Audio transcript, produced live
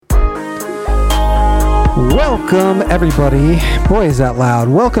Welcome, everybody. Boy, is that loud.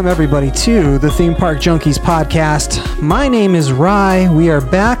 Welcome, everybody, to the Theme Park Junkies podcast. My name is Rye. We are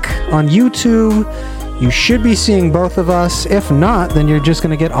back on YouTube. You should be seeing both of us. If not, then you're just going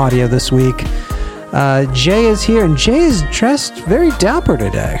to get audio this week. Jay is here, and Jay is dressed very dapper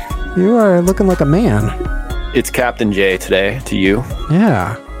today. You are looking like a man. It's Captain Jay today to you.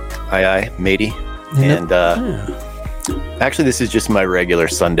 Yeah. Aye, matey. And actually, this is just my regular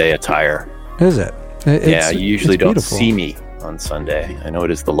Sunday attire. Is it? You usually don't beautiful. see me on Sunday. I know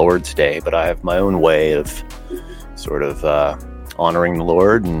it is the Lord's Day, but I have my own way of sort of honoring the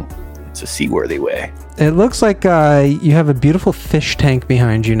Lord, and it's a seaworthy way. It looks like you have a beautiful fish tank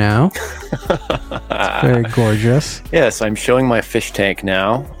behind you now. It's very gorgeous. Yes, I'm showing my fish tank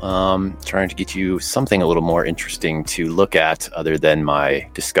now, trying to get you something a little more interesting to look at other than my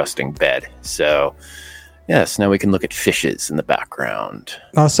disgusting bed. So, yes, now we can look at fishes in the background.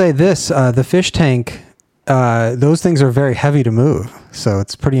 I'll say this, the fish tank, those things are very heavy to move. So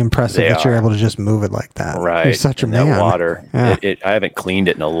it's pretty impressive that you're able to just move it like that. Right. You're such a man. That water, yeah. I haven't cleaned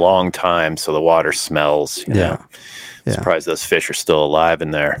it in a long time, so the water smells. You know. Yeah. Surprised those fish are still alive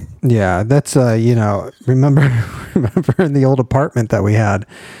in there. Yeah, that's, remember in the old apartment that we had,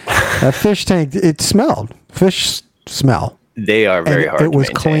 that fish tank, it smelled. Fish smell. They are very hard to maintain. It was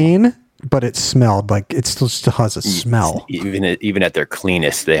clean, but it smelled like it still has a smell. Even at their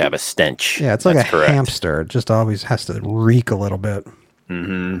cleanest, they have a stench. Yeah, it's like hamster. It just always has to reek a little bit.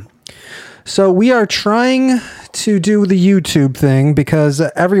 Mm-hmm. So we are trying to do the YouTube thing because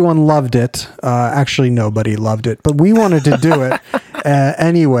everyone loved it. Actually, nobody loved it, but we wanted to do it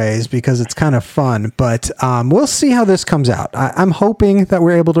anyways because it's kind of fun. But we'll see how this comes out. I'm hoping that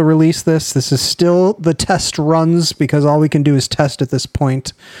we're able to release this. This is still the test runs because all we can do is test at this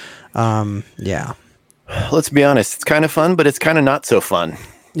point. Yeah. Let's be honest. It's kind of fun, but it's kind of not so fun.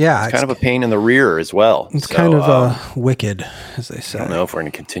 Yeah. It's kind of a pain in the rear as well. It's kind of wicked, as they say. I don't know if we're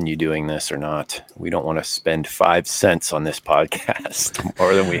going to continue doing this or not. We don't want to spend 5 cents on this podcast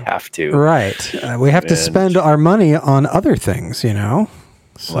more than we have to. Right. We have to spend our money on other things, So,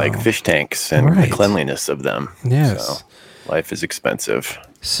 like fish tanks and the cleanliness of them. Yes. So, life is expensive.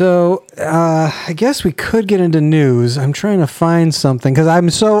 So, I guess we could get into news. I'm trying to find something because I'm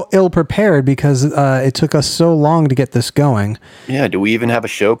so ill-prepared because it took us so long to get this going. Yeah, do we even have a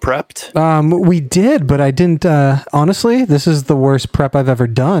show prepped? We did, but I didn't. Honestly, this is the worst prep I've ever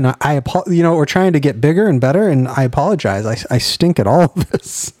done. We're trying to get bigger and better, and I apologize. I stink at all of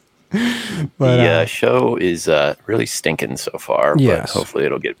this. But, the show is really stinking so far, yes. But hopefully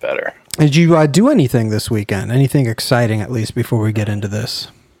it'll get better. Did you do anything this weekend? Anything exciting, at least, before we get into this?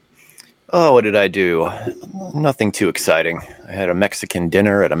 Oh, what did I do? Nothing too exciting. I had a Mexican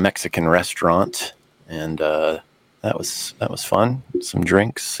dinner at a Mexican restaurant, and that was fun. Some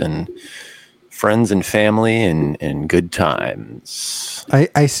drinks and friends and family and good times.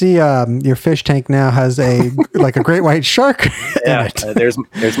 I see your fish tank now has a great white shark in it.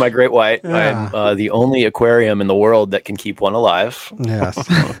 There's my great white. Yeah. I'm the only aquarium in the world that can keep one alive. Yes.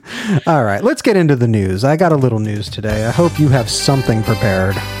 All right, let's get into the news. I got a little news today. I hope you have something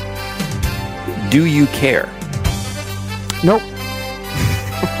prepared. Do you care? Nope.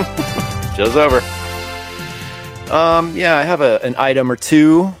 Show's over. I have an item or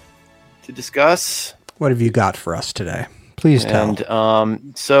two to discuss. What have you got for us today? Please tell.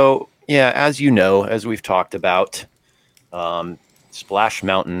 And as you know, as we've talked about, Splash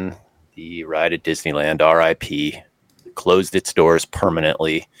Mountain, the ride at Disneyland, RIP, closed its doors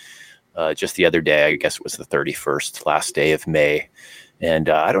permanently just the other day. I guess it was the 31st, last day of May. And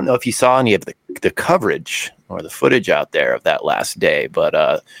I don't know if you saw any of the coverage or the footage out there of that last day,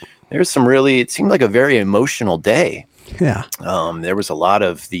 but there's some it seemed like a very emotional day. Yeah. There was a lot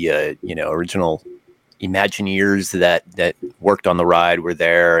of the, original Imagineers that worked on the ride were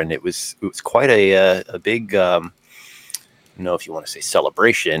there, and it was quite a big, I don't know if you want to say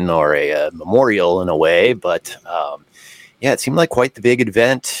celebration or a memorial in a way, but it seemed like quite the big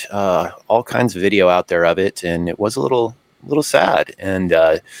event. All kinds of video out there of it, and it was a little sad. And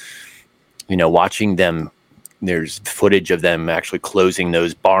watching them. There's footage of them actually closing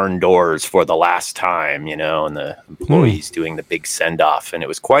those barn doors for the last time, and the employees doing the big send off. And it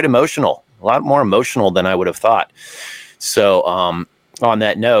was quite emotional, a lot more emotional than I would have thought. So on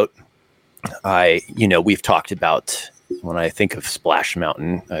that note, we've talked about, when I think of Splash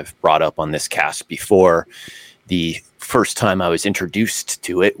Mountain, I've brought up on this cast before, the first time I was introduced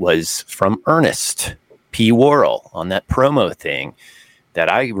to it was from Ernest P. Worrell on that promo thing that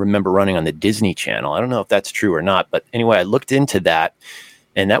I remember running on the Disney Channel. I don't know if that's true or not, but anyway, I looked into that,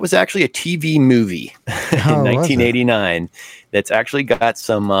 and that was actually a TV movie in 1989 that's actually got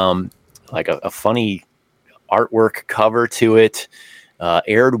some like a funny artwork cover to it.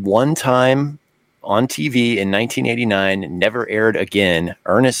 Aired one time on TV in 1989, never aired again.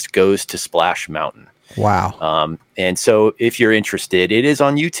 Ernest Goes to Splash Mountain. Wow. And so if you're interested, it is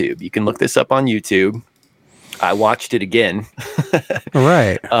on YouTube. You can look this up on YouTube. I watched it again.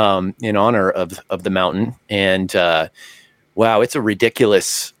 Right. In honor of the mountain. And wow, it's a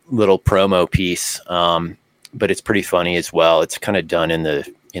ridiculous little promo piece. But it's pretty funny as well. It's kind of done in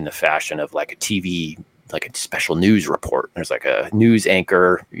the fashion of like a TV, like a special news report. There's like a news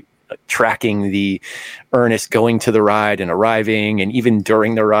anchor tracking the Ernest going to the ride and arriving, and even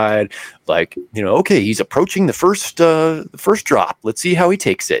during the ride, like, okay, he's approaching the first drop. Let's see how he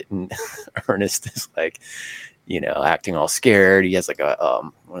takes it. And Ernest is like, acting all scared. He has like a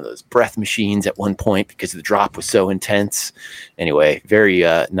one of those breath machines at one point because the drop was so intense. Anyway, very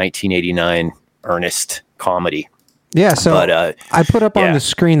 1989 Ernest comedy. Yeah, so I put up on the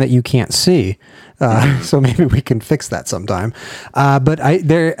screen that you can't see, so maybe we can fix that sometime. But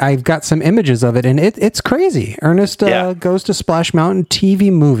I've got some images of it, and it's crazy. Ernest Goes to Splash Mountain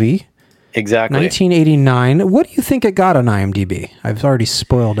TV movie. Exactly. 1989. What do you think it got on IMDb? I've already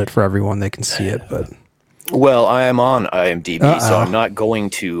spoiled it for everyone. They can see it, but... Well, I am on IMDb, so I'm not going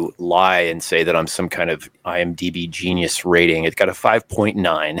to lie and say that I'm some kind of IMDb genius rating. It's got a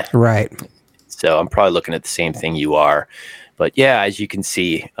 5.9. Right. So I'm probably looking at the same thing you are. But yeah, as you can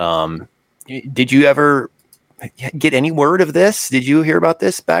see, did you ever get any word of this? Did you hear about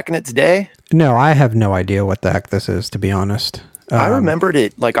this back in its day? No, I have no idea what the heck this is, to be honest. I remembered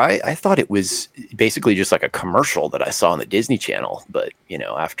it, like I thought it was basically just like a commercial that I saw on the Disney Channel. But,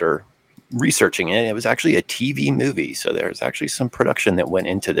 after researching it, it was actually a TV movie. So there's actually some production that went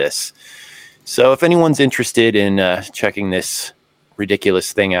into this. So if anyone's interested in checking this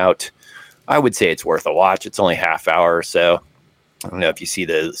ridiculous thing out, I would say it's worth a watch. It's only half hour or so. I don't know if you see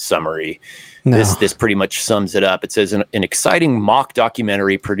the summary. No. This pretty much sums it up. It says an exciting mock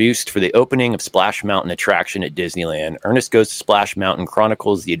documentary produced for the opening of Splash Mountain attraction at Disneyland. Ernest Goes to Splash Mountain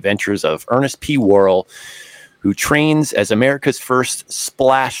chronicles the adventures of Ernest P. Worrell, who trains as America's first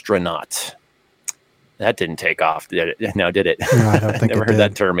splastronaut. That didn't take off, did it? No, did it? No, I don't think Never heard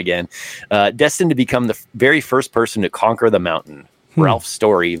that term again. Destined to become the very first person to conquer the mountain. Ralph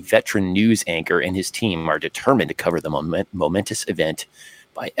Story, veteran news anchor, and his team are determined to cover the momentous event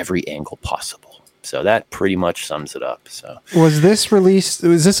by every angle possible. So that pretty much sums it up. So was this released?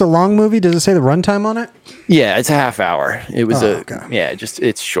 Was this a long movie? Does it say the runtime on it? Yeah, it's a half hour. It was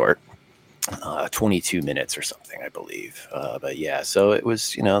it's short. 22 minutes or something, I believe. But yeah, so it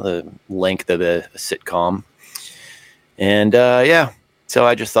was, the length of a sitcom. And so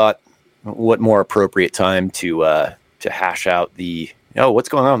I just thought, what more appropriate time to hash out what's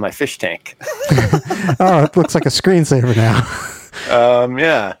going on with my fish tank? Oh, it looks like a screensaver now.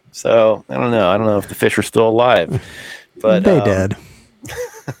 Yeah. So I don't know if the fish are still alive, but they did.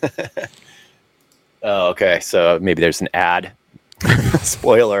 Oh, okay. So maybe there's an ad.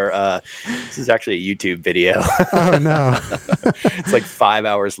 Spoiler, this is actually a YouTube video. Oh no. It's like 5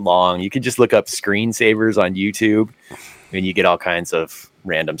 hours long. You can just look up screensavers on YouTube and you get all kinds of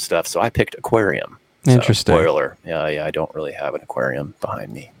random stuff. So I picked aquarium. Interesting. So, spoiler. Yeah, I don't really have an aquarium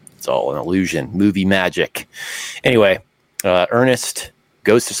behind me. It's all an illusion, movie magic. Anyway, Ernest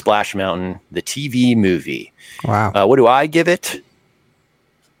Goes to Splash Mountain, the TV movie. Wow. What do I give it?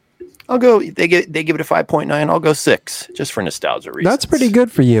 I'll go. They give it a 5.9. I'll go 6, just for nostalgia reasons. That's pretty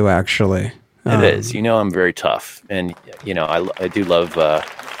good for you, actually. It is. I'm very tough, and I do love.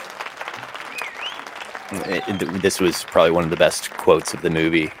 This was probably one of the best quotes of the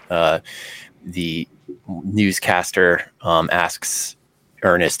movie. The newscaster asks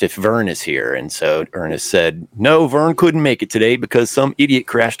Ernest if Vern is here, and so Ernest said, "No, Vern couldn't make it today because some idiot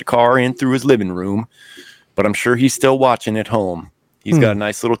crashed a car in through his living room, but I'm sure he's still watching at home. He's got a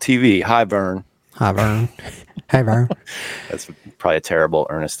nice little TV. Hi, Vern." Hi, Vern. Hey, Vern. That's probably a terrible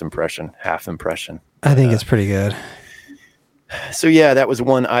Ernest impression, half impression. I think it's pretty good. So yeah, that was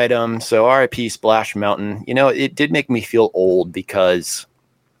one item. So R.I.P. Splash Mountain. It did make me feel old because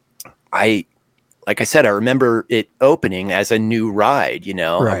like I said, I remember it opening as a new ride. Right.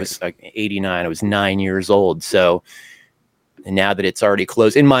 I was like 89. I was 9 years old. So now that it's already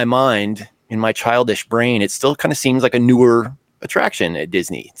closed, in my mind, in my childish brain, it still kind of seems like a newer attraction at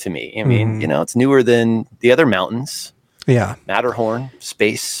Disney to me. I mean, it's newer than the other mountains. Yeah. Matterhorn,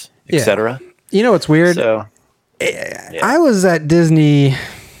 space, etc. It's weird. So, I was at Disney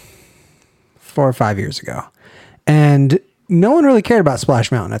 4 or 5 years ago, and no one really cared about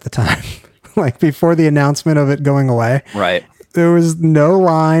Splash Mountain at the time. Like before the announcement of it going away. Right. There was no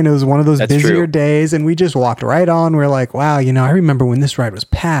line. It was one of those That's busier true. days, and we just walked right on. We're like, wow, I remember when this ride was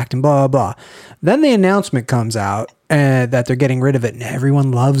packed and blah, blah, blah. Then the announcement comes out that they're getting rid of it, and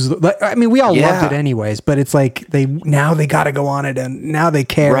everyone loves we all loved it anyways, but it's like they got to go on it, and now they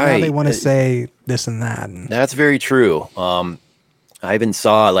care. Right. Now they want to say this and that. That's very true. I even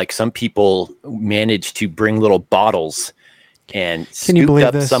saw like some people managed to bring little bottles and scooped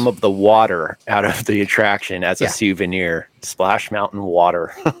up some of the water out of the attraction as a souvenir. Splash Mountain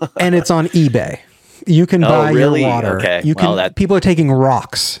water. And it's on eBay. You can buy your water. Okay. People are taking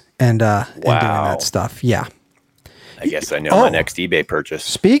rocks and doing that stuff. Yeah. I guess I know my next eBay purchase.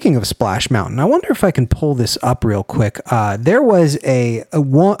 Speaking of Splash Mountain, I wonder if I can pull this up real quick. There was a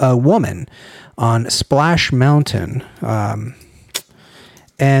woman on Splash Mountain.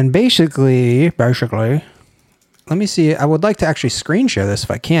 And basically, let me see. I would like to actually screen share this if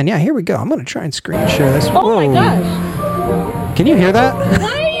I can. Yeah, here we go. I'm going to try and screen share this. Oh my gosh. Can you hear that? What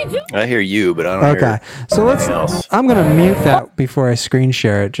are you doing? I hear you, but I don't hear anything else. I'm going to mute that before I screen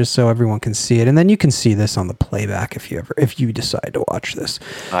share it just so everyone can see it. And then you can see this on the playback if you decide to watch this.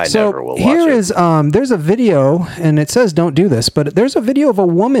 I never will watch it. There's a video, and it says don't do this, but there's a video of a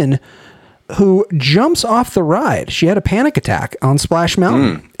woman who jumps off the ride. She had a panic attack on Splash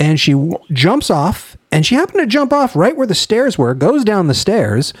Mountain, and she jumps off, and she happened to jump off right where the stairs were, goes down the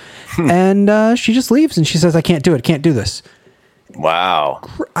stairs, and she just leaves, and she says, I can't do it, can't do this. Wow.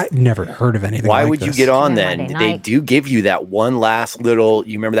 I've never heard of anything like this. Why would you get on then? They do give you that one last little,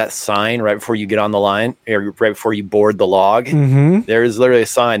 you remember that sign right before you get on the line, or right before you board the log? Mm-hmm. There is literally a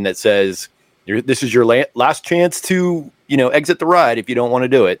sign that says, this is your last chance to, exit the ride if you don't want to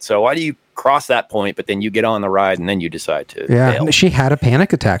do it. So why do you cross that point, but then you get on the ride and then you decide to bail? She had a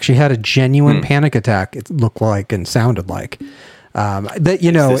panic attack. She had a genuine panic attack, it looked like and sounded like. Is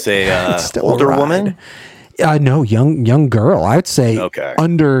this a older woman? No, young girl. I'd say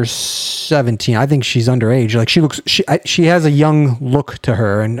under 17. I think she's underage. Like she has a young look to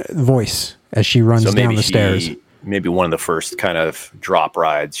her and voice as she runs down the stairs. Maybe one of the first kind of drop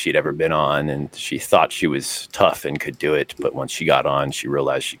rides she'd ever been on, and she thought she was tough and could do it, but once she got on, she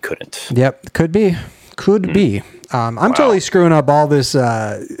realized she couldn't. Yep, could be. I'm totally screwing up all this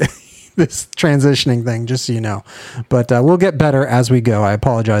this transitioning thing, just so you know. But we'll get better as we go. I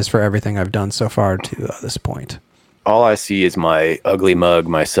apologize for everything I've done so far to this point. All I see is my ugly mug,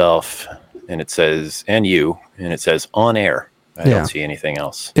 myself, and it says, and you, and it says on air. I don't see anything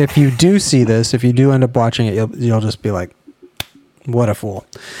else. If you do see this, if you do end up watching it, you'll just be like, what a fool.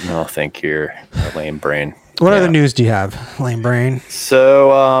 No, thank you, lame brain. What other news do you have, lame brain?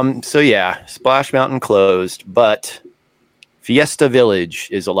 So Splash Mountain closed, but Fiesta Village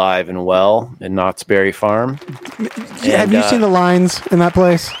is alive and well in Knott's Berry Farm. Have you seen the lines in that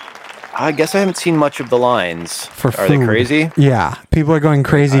place? I guess I haven't seen much of the lines. Are they crazy? Yeah. People are going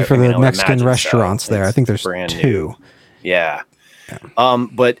crazy for the Mexican restaurants there. I think there's two. Yeah.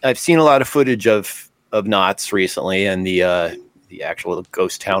 But I've seen a lot of footage of Knott's recently, and the actual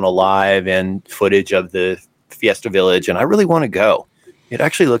ghost town alive, and footage of the Fiesta Village, and I really want to go. It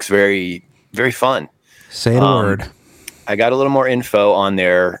actually looks very, very fun. Say the word. I got a little more info on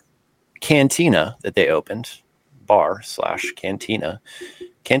their cantina that they opened, bar/cantina,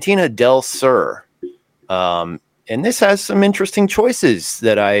 Cantina del Sur. And this has some interesting choices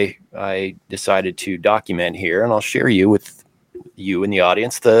that I decided to document here, and I'll share with you in the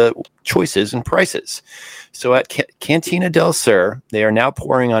audience the choices and prices. So at Cantina del Sur, they are now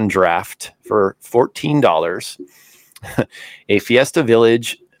pouring on draft for $14 a Fiesta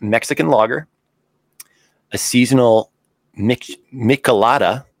Village Mexican lager, a seasonal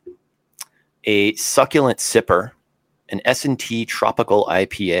michelada, a succulent sipper, an S&T Tropical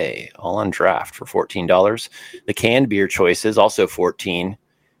IPA, all on draft for $14. The canned beer choices, also $14,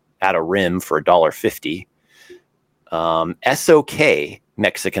 at a rim for $1.50. SOK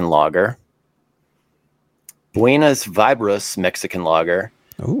Mexican lager, Buenas Vibras Mexican lager.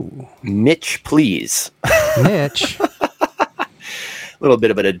 Ooh. Mitch, please. Mitch. A little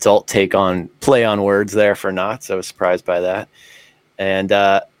bit of an adult play on words there for Knott's. I was surprised by that. And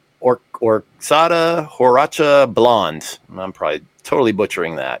Orsada Horacha Blonde. I'm probably totally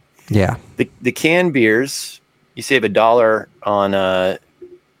butchering that. Yeah. The canned beers, you save $1 on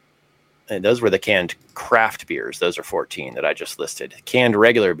and those were the canned craft beers. Those are $14 that I just listed. Canned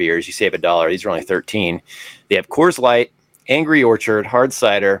regular beers, you save $1. These are only $13. They have Coors Light, Angry Orchard, hard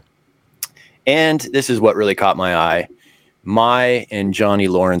cider, and this is what really caught my eye. My and Johnny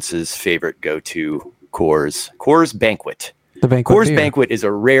Lawrence's favorite go-to Coors Banquet. The Banquet Coors beer. Banquet is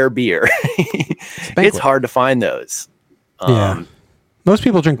a rare beer. It's hard to find those. Yeah. Most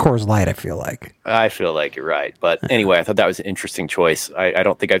people drink Coors Light, I feel like. I feel like you're right. But anyway, I thought that was an interesting choice. I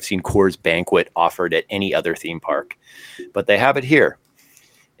don't think I've seen Coors Banquet offered at any other theme park, but they have it here.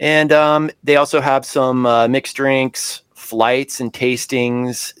 And they also have some mixed drinks, flights and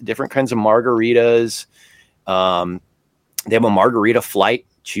tastings, different kinds of margaritas. They have a margarita flight,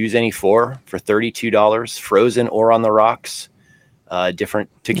 choose any four for $32, frozen or on the rocks. Different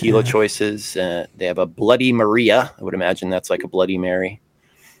tequila choices. They have a Bloody Maria. I would imagine that's like a Bloody Mary.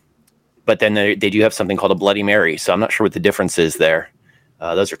 But then they do have something called a Bloody Mary. So I'm not sure what the difference is there.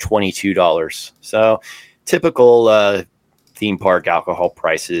 Those are $22. So typical theme park alcohol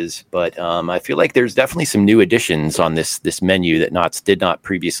prices. But I feel like there's definitely some new additions on this menu that Knott's did not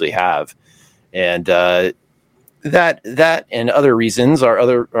previously have. And that and other reasons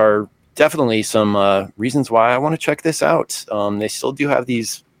are definitely some reasons why I want to check this out. They still do have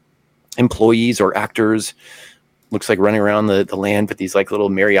these employees or actors, looks like running around the land with these like little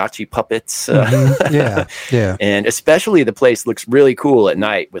mariachi puppets. Yeah. And especially the place looks really cool at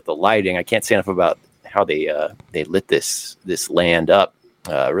night with the lighting. I can't say enough about how they lit this land up.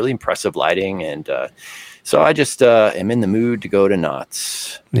 Really impressive lighting. And so I just am in the mood to go to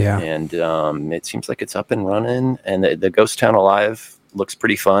Knott's. Yeah. And it seems like it's up and running. And the Ghost Town Alive looks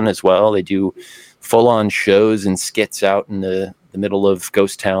pretty fun as well. They do full-on shows and skits out in the middle of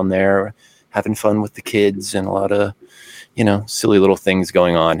Ghost Town there, having fun with the kids and a lot of, silly little things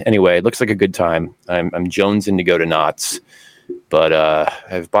going on. Anyway, it looks like a good time. I'm jonesing to go to Knott's, but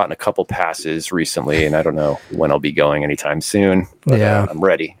I've bought a couple passes recently, and I don't know when I'll be going anytime soon. But, I'm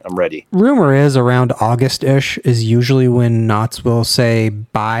ready. Rumor is around August-ish is usually when Knott's will say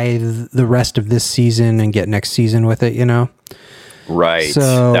buy the rest of this season and get next season with it, Right.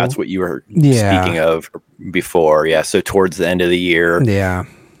 So, that's what you were speaking of before. Yeah. So towards the end of the year. Yeah.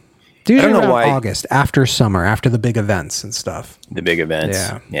 I don't know why. August, after summer, after the big events and stuff. The big events.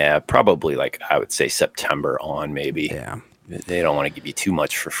 Yeah. Probably I would say September on maybe. Yeah. They don't want to give you too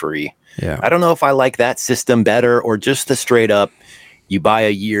much for free. Yeah. I don't know if I like that system better or just the straight up, you buy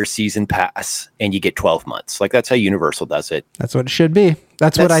a year season pass and you get 12 months. Like that's how Universal does it. That's what it should be.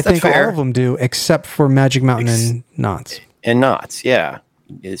 That's what I think all of them do, except for Magic Mountain and Knott's. And Knott's, yeah.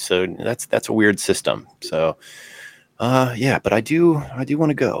 So that's a weird system. So, but I do want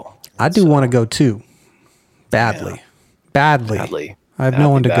to go. I do want to go too, badly. I have no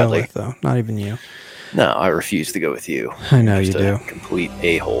one to go with though. Not even you. No, I refuse to go with you. I know you do. Complete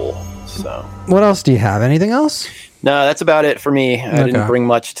a-hole. So, what else do you have? Anything else? No, that's about it for me. I didn't bring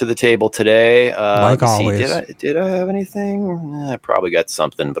much to the table today. Like always. Did I have anything? I probably got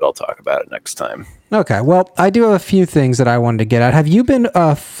something, but I'll talk about it next time. Okay. Well, I do have a few things that I wanted to get at. Have you been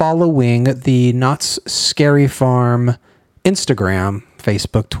following the Knott's Scary Farm Instagram,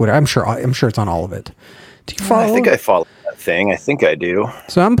 Facebook, Twitter? I'm sure it's on all of it. Do you follow? I think I follow that thing. I think I do.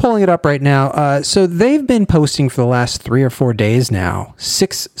 So I'm pulling it up right now. So they've been posting for the last 3 or 4 days now.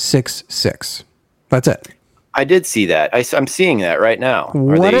 666. That's it. I did see that. I'm seeing that right now.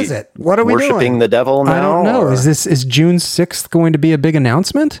 What is it? What are we doing? Worshiping the devil now? I don't know. Or? Is June 6th going to be a big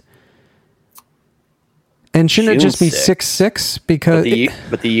announcement? And shouldn't it just be 6/6? Because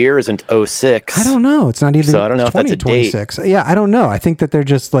but the year isn't 06. I don't know. It's not even. So I don't know if that's a date. Yeah, I don't know. I think that they're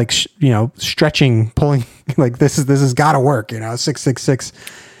just like stretching, pulling. Like this has got to work. 666.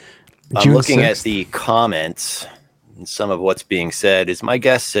 I'm looking 6th. At the comments. Some of what's being said is my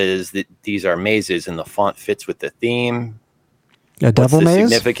guess is that these are mazes and the font fits with the theme. A double What's the maze?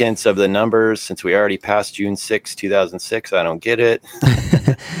 significance of the numbers since we already passed June 6, 2006? I don't get it.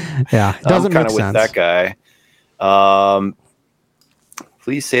 Yeah, it doesn't make sense. With that guy.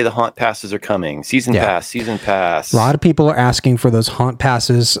 Please say the haunt passes are coming. Season pass. A lot of people are asking for those haunt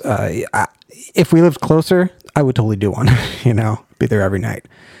passes. If we lived closer, I would totally do one. Be there every night.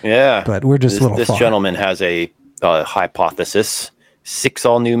 Yeah, but we're just this gentleman has a hypothesis: 6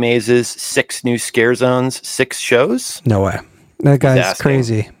 all new mazes, 6 new scare zones, 6 shows. No way. That guy's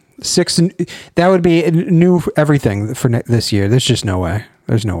crazy. 6. That would be new everything for this year. There's just no way.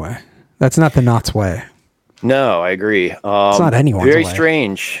 There's no way. That's not the Knott's way. No, I agree. It's not anyone's very way.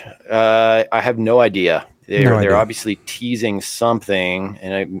 Strange. I have no idea. They're obviously teasing something,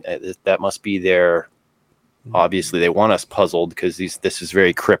 and that must be their. Obviously, they want us puzzled because this is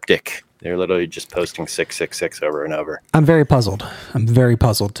very cryptic. They're literally just posting 666 over and over. I'm very puzzled.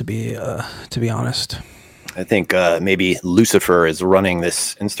 To be honest. I think maybe Lucifer is running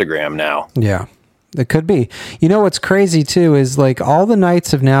this Instagram now. Yeah, it could be. What's crazy too is like all the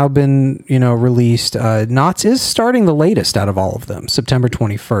nights have now been released. Knott's is starting the latest out of all of them, September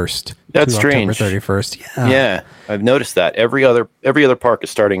 21st. That's strange. October 31st. Yeah, I've noticed that every other park is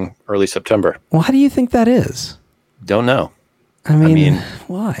starting early September. Well, how do you think that is? Don't know. I mean,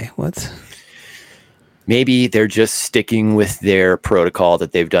 why? What? Maybe they're just sticking with their protocol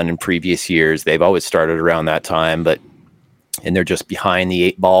that they've done in previous years. They've always started around that time, and they're just behind the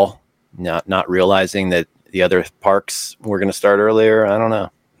 8 ball, not realizing that the other parks were going to start earlier. I don't know.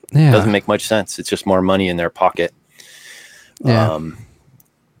 Yeah. It doesn't make much sense. It's just more money in their pocket. Yeah.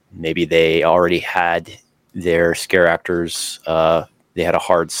 Maybe they already had their scare actors. They had a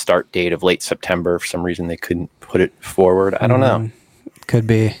hard start date of late September. For some reason, they couldn't put it forward. I don't know. Could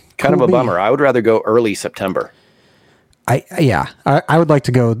be. Kind of a bummer. I would rather go early September. I would like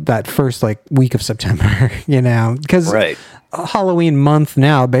to go that first week of September, because Right. Halloween month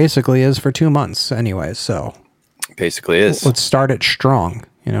now basically is for 2 months anyway. So Basically is. let's start it strong.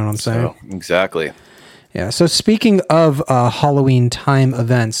 You know what I'm saying? So, exactly. Yeah. So speaking of Halloween time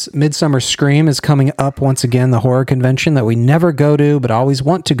events, Midsummer Scream is coming up once again, the horror convention that we never go to, but always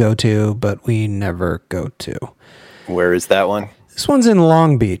want to go to, but we never go to. Where is that one? This one's in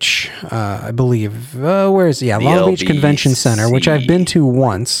Long Beach, I believe. Where is it? Yeah, Long Beach Convention Center, which I've been to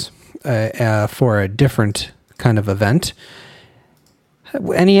once for a different kind of event.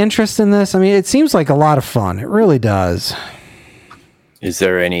 Any interest in this? I mean, it seems like a lot of fun. It really does. Is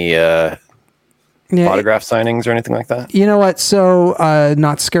there any autograph signings or anything like that? You know what? So,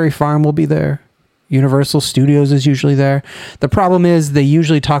 Not Scary Farm will be there. Universal Studios is usually there. The problem is they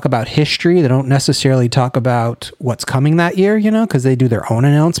usually talk about history. They don't necessarily talk about what's coming that year, because they do their own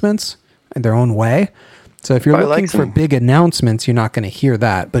announcements in their own way. So if you're looking for big announcements, you're not going to hear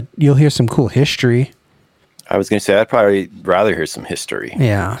that, but you'll hear some cool history. I was going to say, I'd probably rather hear some history.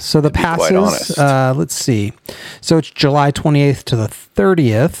 Yeah. So the passes, let's see. So it's July 28th to the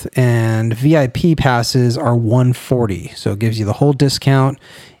 30th, and VIP passes are $140. So it gives you the whole discount.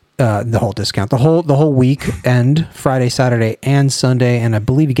 The whole weekend, Friday, Saturday, and Sunday, and I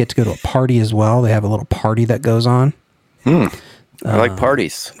believe you get to go to a party as well. They have a little party that goes on. I like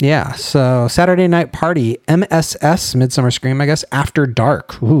parties. Yeah, so Saturday night party, MSS, Midsummer Scream, I guess, after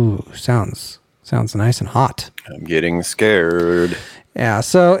dark. Ooh, sounds nice and hot. I'm getting scared. Yeah,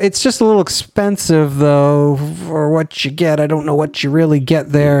 so it's just a little expensive, though, for what you get. I don't know what you really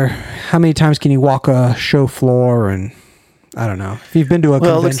get there. How many times can you walk a show floor and... I don't know. If you've been to a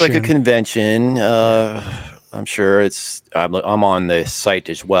convention. Well, it looks like a convention. I'm sure I'm on the site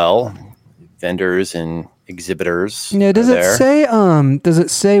as well. Vendors and exhibitors. Yeah. Does it say? Does it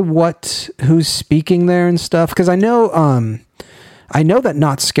say who's speaking there and stuff? Because I know that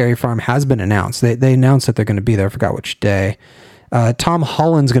Not Scary Farm has been announced. They announced that they're going to be there. I forgot which day. Tom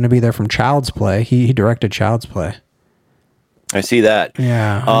Holland's going to be there from Child's Play. He directed Child's Play. I see that.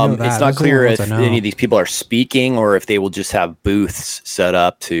 Yeah. It's not clear if any of these people are speaking or if they will just have booths set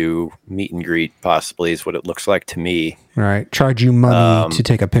up to meet and greet, possibly, is what it looks like to me. Right. Charge you money to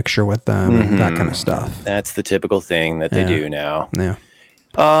take a picture with them and that kind of stuff. That's the typical thing that they do now. Yeah.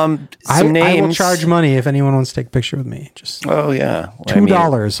 Some names. I will charge money if anyone wants to take a picture with me. Just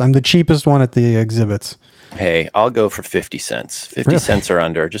 $2. I'm the cheapest one at the exhibits. Hey, I'll go for 50 cents. 50 cents or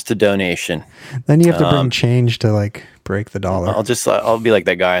under, just a donation. Then you have to bring change to break the dollar. I'll be like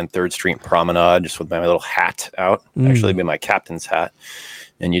that guy on 3rd Street Promenade, just with my little hat out. Actually, be my captain's hat.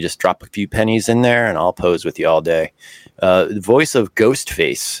 And you just drop a few pennies in there, and I'll pose with you all day. The voice of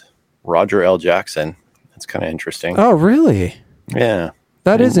Ghostface, Roger L. Jackson. That's kind of interesting. Oh, really? Yeah.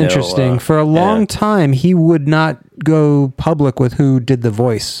 That is interesting. For a long time, he would not go public with who did the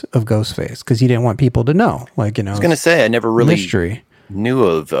voice of Ghostface because he didn't want people to know. I was going to say, I never really knew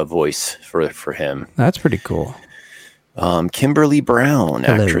of a voice for him. That's pretty cool. Kimberly Brown,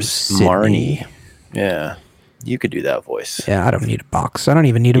 Hello, actress Sydney. Marnie. Yeah, you could do that voice. Yeah, I don't need a box. I don't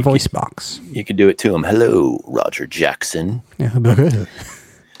even need a voice box. You could do it to him. Hello, Roger Jackson. Yeah.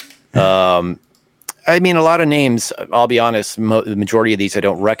 I mean, a lot of names, I'll be honest, the majority of these I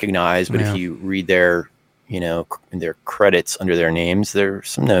don't recognize, but if you read their credits under their names, there are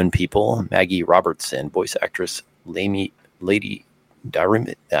some known people. Maggie Robertson, voice actress, Lady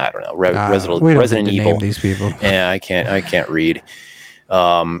Diarrhea, I don't know, Resident Evil. Name these people. Yeah, I can't read.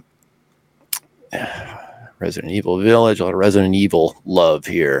 Resident Evil Village, a lot of Resident Evil love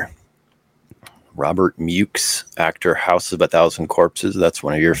here. Robert Mukes, actor, House of a Thousand Corpses. That's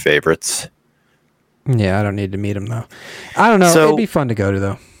one of your favorites. Yeah, I don't need to meet him, though. I don't know. It'd be fun to go to,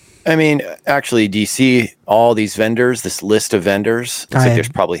 though. I mean, actually, do you see all these vendors, this list of vendors? Looks like there's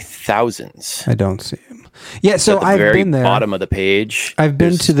probably thousands. I don't see them. Yeah, so I've been there. Bottom of the page. I've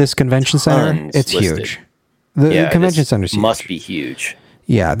been to this convention center. It's listed. Huge. The convention center must be huge.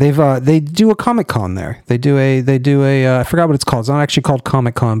 Yeah, they do a Comic-Con there. They do a I forgot what it's called. It's not actually called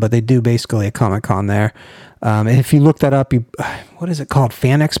Comic-Con, but they do basically a Comic-Con there. If you look that up, what is it called?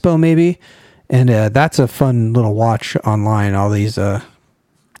 Fan Expo, maybe? And that's a fun little watch online, all these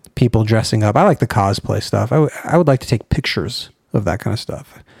people dressing up. I like the cosplay stuff. I would like to take pictures of that kind of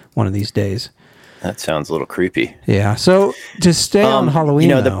stuff one of these days. That sounds a little creepy. Yeah. So to stay on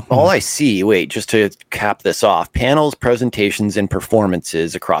Halloween, all I see, just to cap this off, panels, presentations, and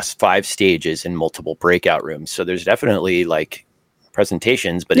performances across 5 stages in multiple breakout rooms. So there's definitely like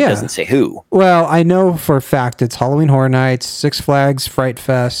presentations, but it doesn't say who. Well, I know for a fact it's Halloween Horror Nights, Six Flags Fright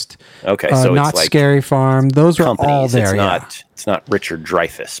Fest. Okay, so Not it's like Scary Farm. Those are all there. It's not Richard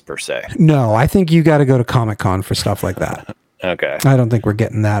Dreyfuss per se. No, I think you got to go to Comic-Con for stuff like that. Okay. I don't think we're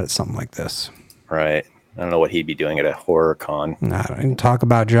getting that at something like this. Right. I don't know what he'd be doing at a horror con. I don't talk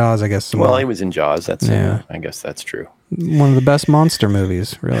about Jaws, I guess. Well, he was in Jaws. That's I guess that's true. One of the best monster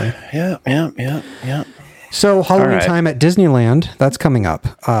movies, really. Yeah. So Halloween time at Disneyland, that's coming up.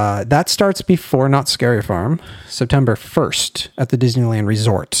 That starts before Not Scary Farm. September 1st at the Disneyland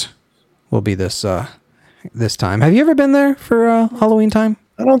Resort will be this time. Have you ever been there for Halloween time?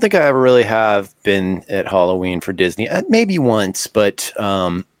 I don't think I ever really have been at Halloween for Disney. Maybe once, but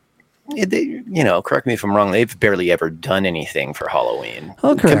correct me if I'm wrong. They've barely ever done anything for Halloween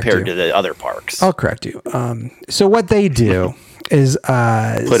compared to the other parks. I'll correct you. So what they do is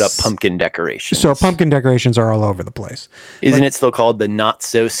put up pumpkin decorations. So pumpkin decorations are all over the place. Isn't it still called the Not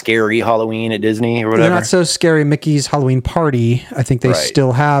So Scary Halloween at Disney or whatever? The Not So Scary Mickey's Halloween Party, I think they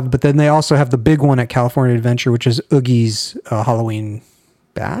still have. But then they also have the big one at California Adventure, which is Oogie's Halloween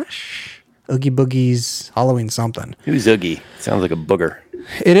Bash? Oogie Boogie's Halloween something. Who's Oogie? Sounds like a booger.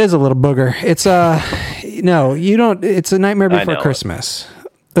 It is a little booger. It's no, you don't. It's a Nightmare Before Christmas.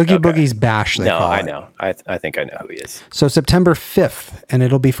 Oogie Boogie's Bash. They call it. I know. I think I know who he is. So September 5th, and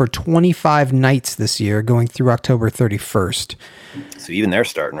it'll be for 25 nights this year, going through October 31st. So even they're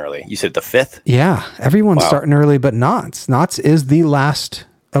starting early. You said the 5th? Yeah, everyone's starting early, but Knott's. Knott's is the last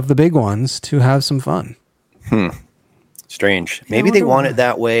of the big ones to have some fun. Strange. Maybe they want it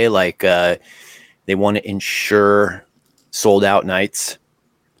that way, like they want to ensure sold out nights.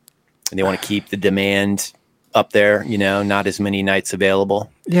 And they want to keep the demand up there, not as many nights available.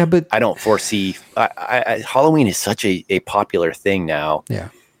 Yeah, but I don't foresee Halloween is such a popular thing now. Yeah.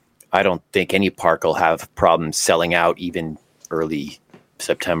 I don't think any park will have problems selling out even early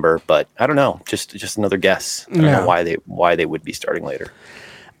September, but I don't know. Just another guess. I don't know why they would be starting later.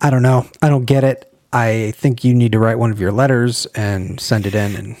 I don't know. I don't get it. I think you need to write one of your letters and send it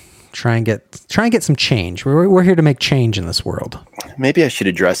in and try and get some change. We're here to make change in this world. Maybe I should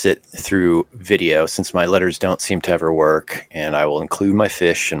address it through video since my letters don't seem to ever work, and I will include my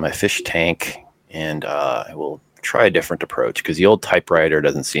fish and my fish tank, and I will try a different approach because the old typewriter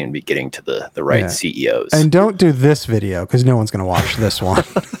doesn't seem to be getting to the right CEOs. And don't do this video because no one's going to watch this one.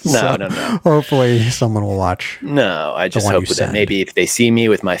 No. Hopefully someone will watch. No, I just hope that maybe if they see me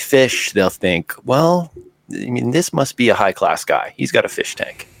with my fish, they'll think, well, this must be a high-class guy. He's got a fish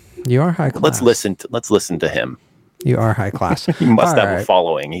tank. You are high class. Let's listen to him. You are high class. He must have a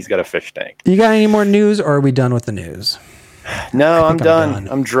following. He's got a fish tank. You got any more news, or are we done with the news? No, I'm done.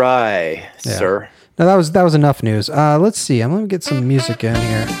 I'm dry, sir. No, that was enough news. Let's see. I'm going to get some music in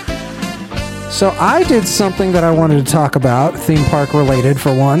here. So I did something that I wanted to talk about, theme park related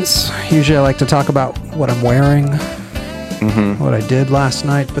for once. Usually I like to talk about what I'm wearing, what I did last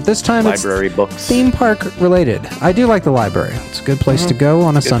night, but this time library books, theme park related. I do like the library. It's a good place to go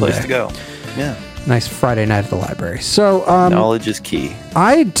on a Sunday. Good place to go. Yeah. Nice Friday night at the library. So knowledge is key.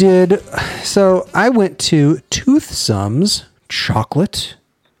 I went to Toothsome's Chocolate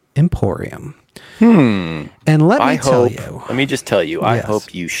Emporium. And let me just tell you, I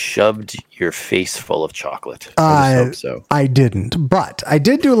hope you shoved your face full of chocolate. I just hope so. I didn't, but I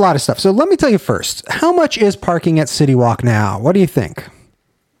did do a lot of stuff. So let me tell you first, how much is parking at City Walk now? What do you think?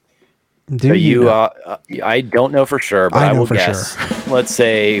 I don't know for sure, but I will guess. Sure. Let's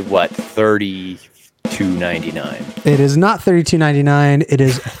say $32.99. It is not $32.99. It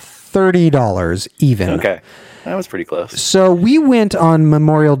is $30 even. Okay. That was pretty close. So we went on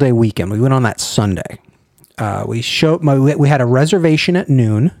Memorial Day weekend. We went on that Sunday. We had a reservation at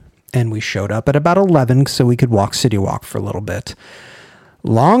noon, and we showed up at about 11 so we could walk City Walk for a little bit.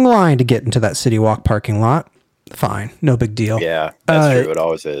 Long line to get into that City Walk parking lot. Fine, no big deal. Yeah, that's true. It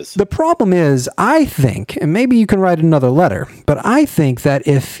always is. The problem is, I think, and maybe you can write another letter, but I think that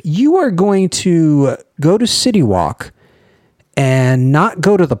if you are going to go to City Walk and not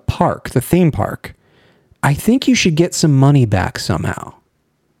go to the park, the theme park, I think you should get some money back somehow.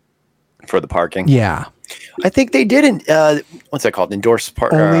 For the parking? Yeah. I think they didn't, what's that called? Endorse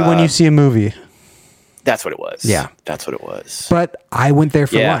park? Only when you see a movie. That's what it was. Yeah. That's what it was. But I went there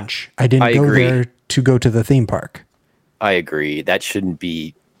for lunch. I didn't go there to go to the theme park. I agree. That shouldn't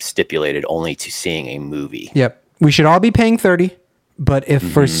be stipulated only to seeing a movie. Yep. We should all be paying 30. But if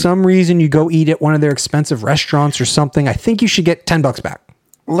for some reason you go eat at one of their expensive restaurants or something, I think you should get $10 back.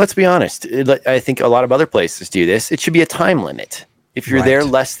 Let's be honest. I think a lot of other places do this. It should be a time limit. If you're there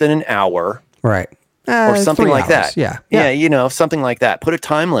less than an hour, right, or something like hours. that, something like that. Put a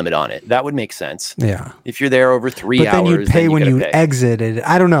time limit on it. That would make sense. Yeah. If you're there over 3 hours, then you'd pay when you pay. exited.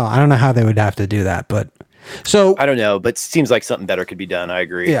 I don't know how they would have to do that, but so I don't know. But it seems like something better could be done. I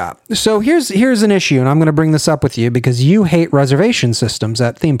agree. Yeah. So here's an issue, and I'm going to bring this up with you because you hate reservation systems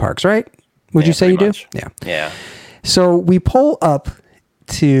at theme parks, right? Would you say you much. do? Yeah. Yeah. So we pull up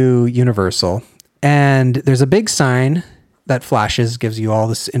to Universal, and there's a big sign that flashes, gives you all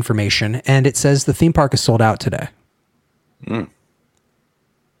this information, and it says the theme park is sold out today.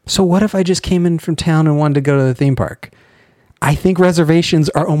 So what if I just came in from town and wanted to go to the theme park? I think reservations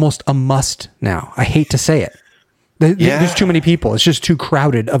are almost a must now. I hate to say it. There's too many people. It's just too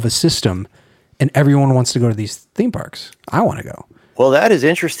crowded of a system, and everyone wants to go to these theme parks. I want to go. Well, that is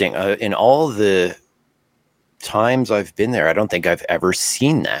interesting. In all the times I've been there, I don't think I've ever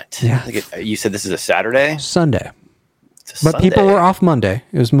seen that. Yeah. You said this is a Saturday? Sunday. But people were off Monday.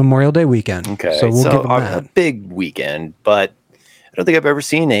 It was Memorial Day weekend. Okay. So we'll give them that. A big weekend, but I don't think I've ever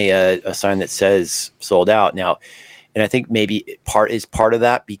seen a sign that says sold out. Now, and I think maybe part of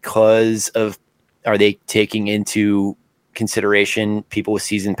that because of, are they taking into consideration people with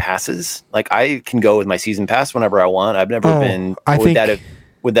season passes? Like I can go with my season pass whenever I want. I've never been.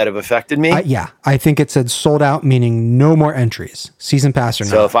 Would that have affected me? I think it said sold out, meaning no more entries, season pass or not.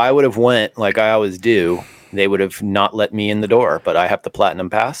 So if I would have went like I always do, they would have not let me in the door. But I have the platinum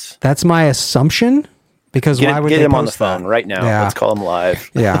pass. That's my assumption. Because why would get they him on the post phone that? right now? Yeah. Let's call him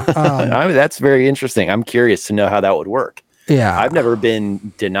live. Yeah, that's very interesting. I'm curious to know how that would work. Yeah, I've never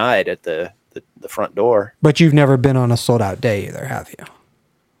been denied at the front door. But you've never been on a sold out day either, have you?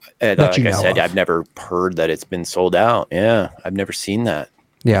 And, like I said, I've never heard that it's been sold out. Yeah, I've never seen that.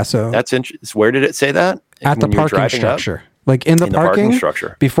 Yeah, so that's interesting. Where did it say that? At the parking structure, like in the parking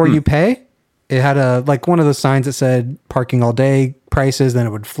structure before you pay. It had one of the signs that said parking all day prices. Then it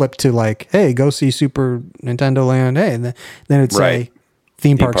would flip to like, hey, go see Super Nintendo Land. Hey, and then it'd say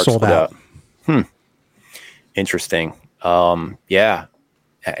theme park sold out. Interesting. Yeah.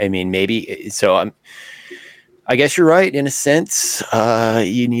 I mean, maybe so. I guess you're right in a sense.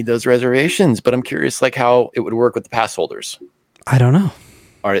 You need those reservations, but I'm curious, like how it would work with the pass holders. I don't know.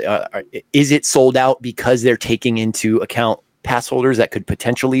 Is it sold out because they're taking into account pass holders that could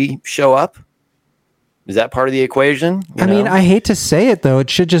potentially show up? Is that part of the equation? I mean, I hate to say it though. It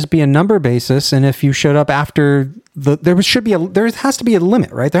should just be a number basis, and if you showed up after there has to be a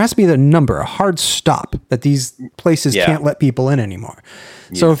limit, right? There has to be the number, a hard stop that these places can't let people in anymore.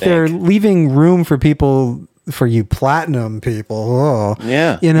 So if they're leaving room for people, for you platinum people,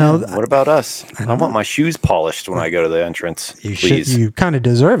 what about us? I want my shoes polished when I go to the entrance. Please. You kind of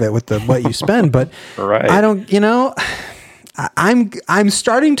deserve it with what you spend, but I don't. I'm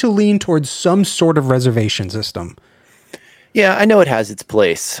starting to lean towards some sort of reservation system. Yeah, I know it has its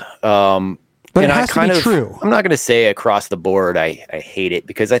place. But it has to be true. I'm not going to say across the board I hate it,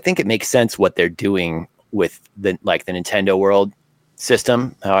 because I think it makes sense what they're doing with the Nintendo World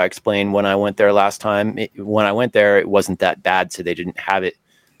system. How I explained when I went there last time. When I went there, it wasn't that bad, so they didn't have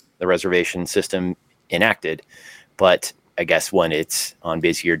the reservation system enacted. But I guess when it's on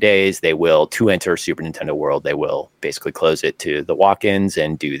busier days, they will, to enter Super Nintendo World, they will basically close it to the walk-ins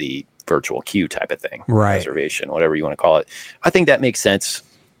and do the virtual queue type of thing. Right. Reservation, whatever you want to call it. I think that makes sense.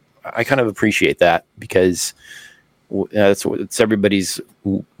 I kind of appreciate that, because it's everybody's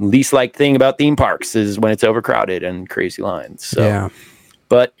least liked thing about theme parks is when it's overcrowded and crazy lines. So,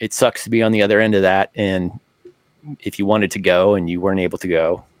 but it sucks to be on the other end of that. And if you wanted to go and you weren't able to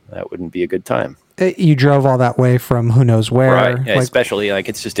go, that wouldn't be a good time. You drove all that way from who knows where. Right. Yeah, especially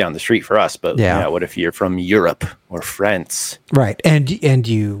it's just down the street for us. But what if you're from Europe or France? Right. And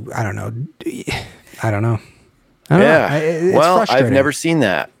you, I don't know. Well, I've never seen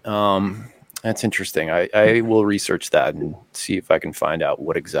that. That's interesting. I will research that and see if I can find out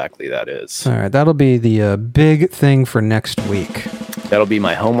what exactly that is. All right. That'll be the big thing for next week. That'll be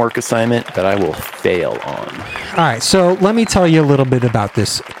my homework assignment that I will fail on. All right. So let me tell you a little bit about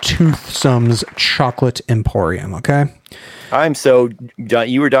this Toothsome's Chocolate Emporium, okay?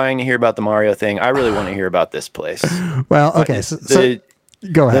 You were dying to hear about the Mario thing. I really want to hear about this place. Well, okay. So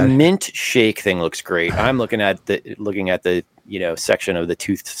go ahead. The mint shake thing looks great. I'm looking at the section of the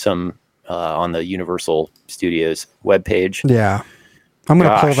Toothsome on the Universal Studios webpage. Yeah. I'm going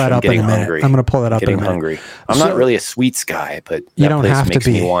to pull that I'm up in a getting minute. hungry. I'm going to pull that up in a Getting minute. hungry. I'm So- not really a sweets guy, but You that don't place have to makes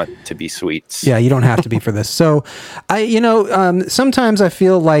be. me want to be sweets. Yeah, you don't have to be for this. So, sometimes I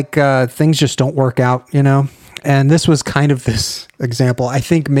feel like things just don't work out, and this was kind of this example. I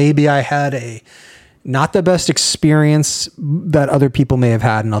think maybe I had not the best experience that other people may have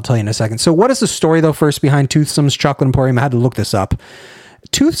had, and I'll tell you in a second. So what is the story, though, first behind Toothsome's Chocolate Emporium? I had to look this up.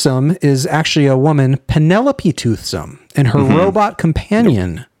 Toothsome is actually a woman, Penelope Toothsome, and her robot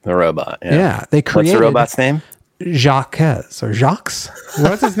companion. The robot. Yeah. Yeah, they created... What's the robot's name? Jacques or Jacques?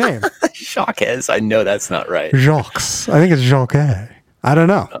 What's his name? Jacques. I know that's not right. Jacques. I think it's Jacques. I don't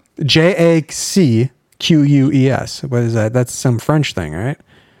know. Jacques. What is that? That's some French thing, right?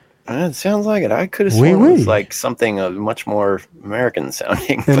 It sounds like it. I could have sworn it was like something much more American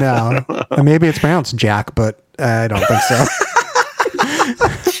sounding. No, maybe it's pronounced Jack, but I don't think so.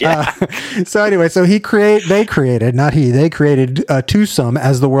 So anyway, they created Toothsome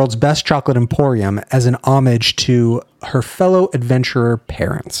as the world's best chocolate emporium as an homage to her fellow adventurer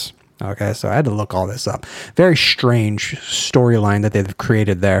parents. Okay, so I had to look all this up. Very strange storyline that they've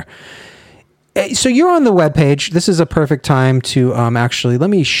created there. So you're on the webpage. This is a perfect time to actually let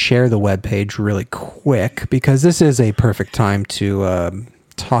me share the webpage really quick, because this is a perfect time to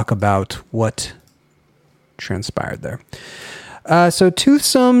talk about what transpired there. So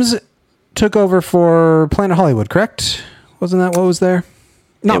Toothsome's took over for Planet Hollywood, correct? Wasn't that what was there?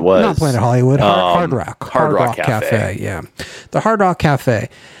 It was. Not Planet Hollywood. Hard Rock. Hard Rock Cafe. Yeah. The Hard Rock Cafe.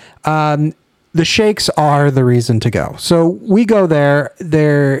 The shakes are the reason to go. So we go there.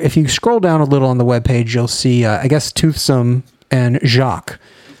 If you scroll down a little on the webpage, you'll see, I guess, Toothsome and Jacques,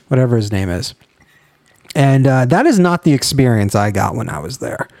 whatever his name is. And that is not the experience I got when I was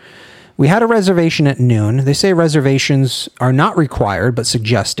there. We had a reservation at noon. They say reservations are not required, but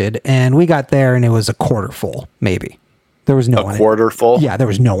suggested. And we got there and it was a quarter full, maybe. There was no one. A quarter full? Yeah, there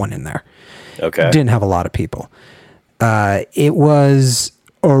was no one in there. Okay. Didn't have a lot of people. It was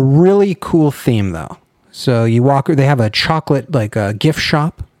a really cool theme, though. So you walk, they have a chocolate, like a gift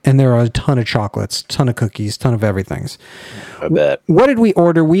shop, and there are a ton of chocolates, ton of cookies, ton of everythings. I bet. What did we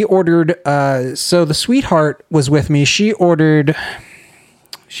order? We ordered, so the sweetheart was with me. She ordered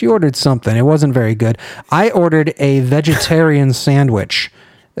something. It wasn't very good. I ordered a vegetarian sandwich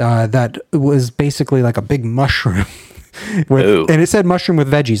that was basically like a big mushroom. And it said mushroom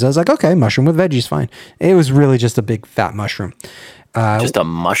with veggies. I was like, okay, mushroom with veggies, fine. It was really just a big fat mushroom. Just a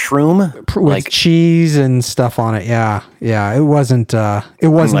mushroom? With cheese and stuff on it. Yeah. It wasn't, it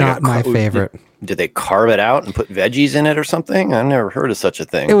was like not my favorite. Did they carve it out and put veggies in it or something? I've never heard of such a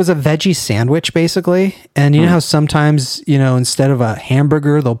thing. It was a veggie sandwich, basically. And you know how sometimes, instead of a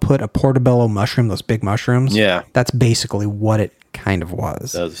hamburger, they'll put a portobello mushroom, those big mushrooms? Yeah. That's basically what it kind of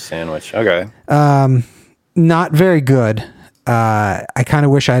was. That was a sandwich. Okay. Not very good. I kind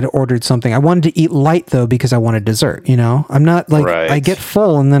of wish I had ordered something. I wanted to eat light, though, because I wanted dessert, I'm not like, Right. I get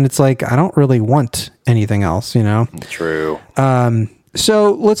full and then it's like, I don't really want anything else, True.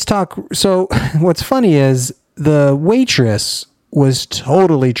 So let's talk. So what's funny is the waitress was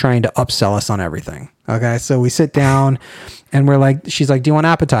totally trying to upsell us on everything. Okay. So we sit down and she's like, do you want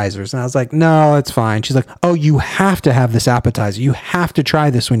appetizers? And I was like, no, it's fine. She's like, oh, you have to have this appetizer. You have to try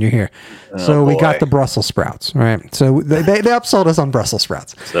this when you're here. So we got the Brussels sprouts, right? So they upsold us on Brussels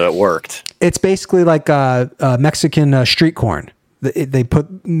sprouts. So it worked. It's basically like Mexican street corn. They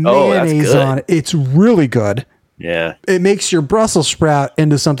put mayonnaise on it. It's really good. Yeah. It makes your Brussels sprout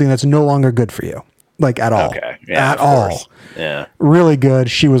into something that's no longer good for you. Like at all. Okay. Yeah, at all. Yeah. Really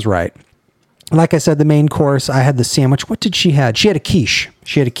good. She was right. Like I said, the main course, I had the sandwich. What did she had? She had a quiche.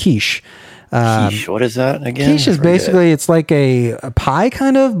 Quiche. What is that again? Quiche is basically, it's like a pie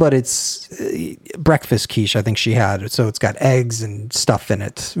kind of, but it's breakfast quiche, I think she had. So it's got eggs and stuff in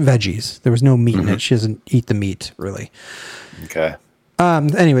it, veggies. There was no meat in it. She doesn't eat the meat, really. Okay.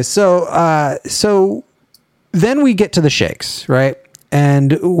 Anyway, so then we get to the shakes, right?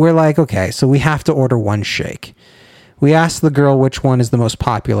 And we're like, okay, so we have to order one shake. We ask the girl which one is the most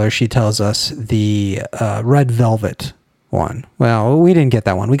popular. She tells us the red velvet one. Well, we didn't get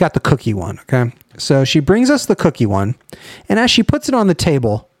that one. We got the cookie one, okay? So she brings us the cookie one, and as she puts it on the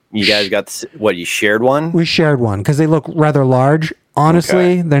table... You guys got, you shared one? We shared one, because they look rather large.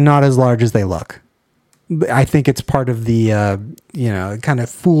 Honestly, They're not as large as they look. I think it's part of the, it kind of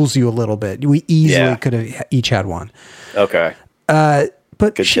fools you a little bit. We easily could have each had one. Okay. But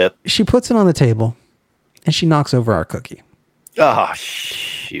Good tip. She puts it on the table, and she knocks over our cookie. Oh,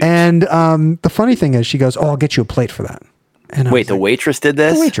 shoot. And the funny thing is, she goes, "Oh, I'll get you a plate for that." And wait, the waitress did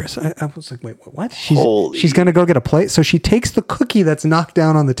this? The waitress. I was like, "Wait, what?" She's going to go get a plate. So she takes the cookie that's knocked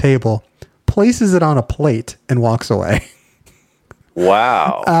down on the table, places it on a plate, and walks away.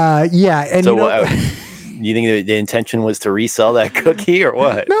 Wow. Yeah, and So you think the intention was to resell that cookie or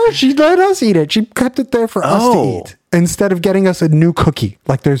what? no, she let us eat it. She kept it there for us to eat instead of getting us a new cookie.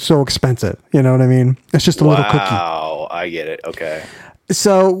 Like they're so expensive. You know what I mean? It's just a little cookie. Wow, I get it. Okay.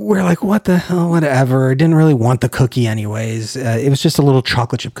 So we're like, what the hell, whatever. Didn't really want the cookie anyways. It was just a little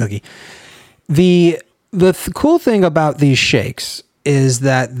chocolate chip cookie. The cool thing about these shakes is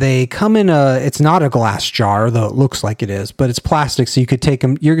that they come in it's not a glass jar, though it looks like it is, but it's plastic. So you could take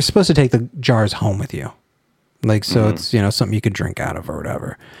them, you're supposed to take the jars home with you. Like, so it's, something you could drink out of or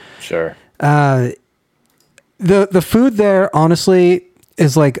whatever. Sure. The food there, honestly,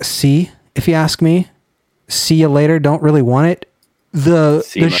 is like C, if you ask me. See you later. Don't really want it.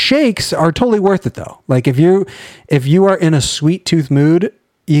 The shakes are totally worth it though. Like if you are in a sweet tooth mood,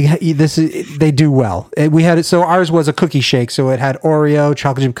 they do well. We had it. So ours was a cookie shake. So it had Oreo,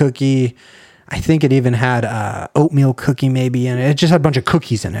 chocolate chip cookie. I think it even had oatmeal cookie maybe in it. It just had a bunch of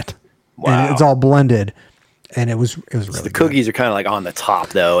cookies in it. Wow. And it's all blended. And it was really the good. cookies are kind of like on the top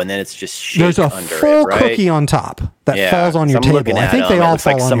though, and then it's just shake There's a under full it, right? cookie on top that falls on your table. I think they all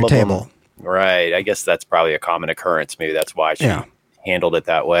fall on your table. Right. I guess that's probably a common occurrence. Maybe that's why she handled it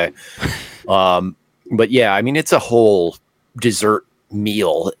that way. But yeah, I mean, it's a whole dessert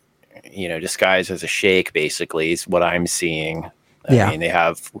meal, disguised as a shake, basically, is what I'm seeing. I mean, they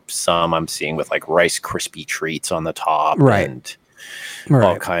have some I'm seeing with like Rice Krispie treats on the top. Right. And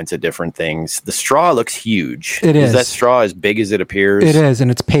all kinds of different things. The straw looks huge. It is. Is that straw as big as it appears? It is, and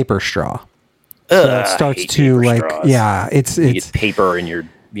it's paper straw. So it starts to like, straws. It's get paper in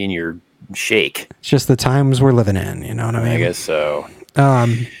your shake. It's just the times we're living in, you know what I mean? I guess so.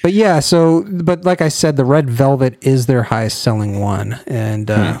 But yeah, but like I said, the red velvet is their highest selling one,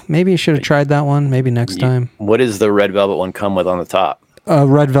 and maybe you should have tried that one. Maybe next time. What does the red velvet one come with on the top? A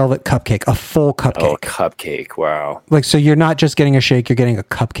red velvet cupcake, a full cupcake. Oh, a cupcake! Wow. Like, so you're not just getting a shake; you're getting a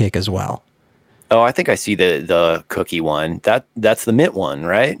cupcake as well. Oh, I think I see the cookie one. That's the mint one,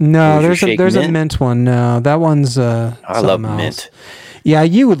 right? No, there's a mint one. No, that one's I love mint. Yeah,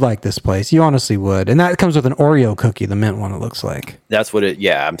 you would like this place. You honestly would. And that comes with an Oreo cookie, the mint one, it looks like. That's what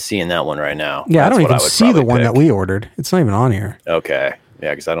I'm seeing that one right now. Yeah, that's I don't even see the one that we ordered. It's not even on here. Okay.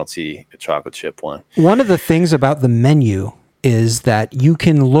 Yeah, because I don't see a chocolate chip one. One of the things about the menu is that you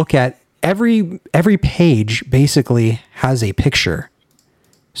can look at every page basically has a picture.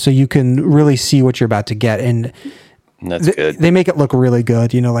 So you can really see what you're about to get. And that's good. They make it look really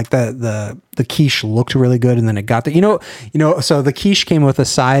good. Like the quiche looked really good, and then it got the so the quiche came with a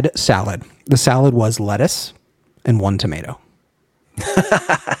side salad. The salad was lettuce and one tomato.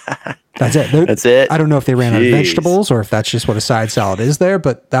 That's it. That's it. I don't know if they ran out of vegetables or if that's just what a side salad is there,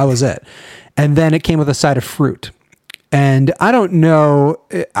 but that was it. And then it came with a side of fruit. And I don't know.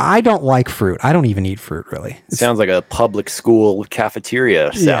 I don't like fruit. I don't even eat fruit, really. It sounds like a public school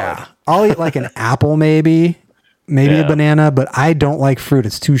cafeteria salad. Yeah. I'll eat like an apple maybe a banana, but I don't like fruit.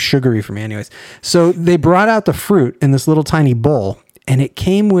 It's too sugary for me anyways. So they brought out the fruit in this little tiny bowl, and it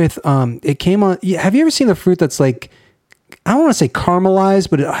came with, have you ever seen the fruit that's like, I don't want to say caramelized,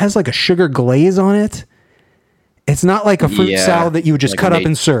 but it has like a sugar glaze on it? It's not like a fruit salad that you would just cut up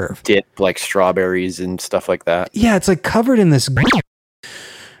and serve. Dip like strawberries and stuff like that. Yeah, it's like covered in this.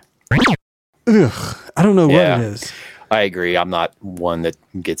 Ugh, I don't know what it is. I agree. I'm not one that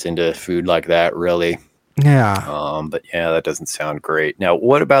gets into food like that, really. Yeah. But yeah, that doesn't sound great. Now,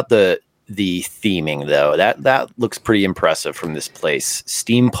 what about the theming though? That looks pretty impressive from this place.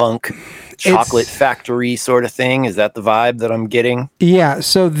 Steampunk, chocolate factory sort of thing. Is that the vibe that I'm getting? Yeah.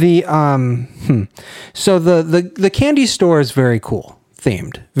 So the candy store is very cool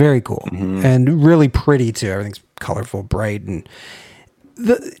themed, very cool, and really pretty too. Everything's colorful, bright, and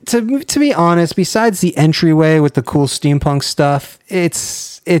to be honest, besides the entryway with the cool steampunk stuff,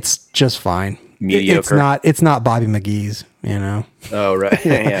 it's just fine. Mediocre. It's not Bobby McGee's, Oh right.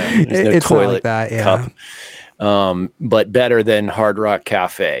 Yeah. There's no it's toilet not like that. Yeah. Cup. But better than Hard Rock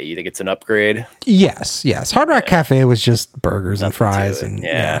Cafe. You think it's an upgrade? Yes. Hard Rock Cafe was just burgers and fries, and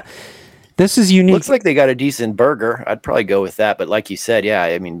this is unique. Looks like they got a decent burger. I'd probably go with that. But like you said,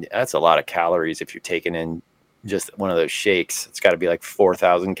 I mean, that's a lot of calories if you're taking in just one of those shakes. It's got to be like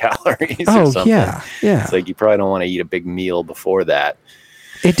 4,000 calories or something. Yeah. It's like you probably don't want to eat a big meal before that.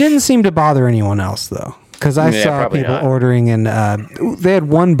 It didn't seem to bother anyone else though, because I saw people ordering, and they had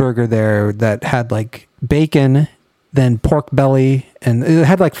one burger there that had like bacon, then pork belly, and it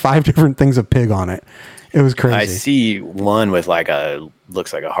had like 5 different things of pig on it. It was crazy. I see one with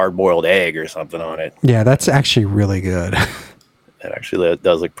looks like a hard-boiled egg or something on it. Yeah, that's actually really good. That actually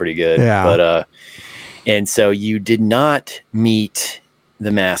does look pretty good. Yeah. But and so you did not meet the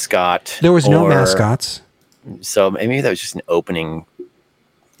mascot. There was no mascots. So maybe that was just an opening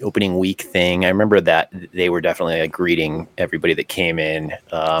week thing. I remember that they were definitely like greeting everybody that came in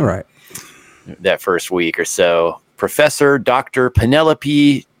Right. that first week or so. Professor Dr.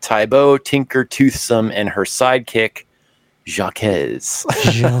 Penelope Thibault Tinker Toothsome and her sidekick Jacques.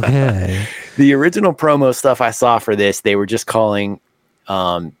 Okay. The original promo stuff I saw for this, they were just calling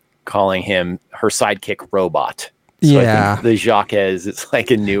him her sidekick Robot. So Yeah. I think the Jacques, it's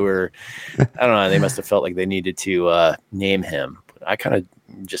like a newer, I don't know, they must have felt like they needed to name him. I kind of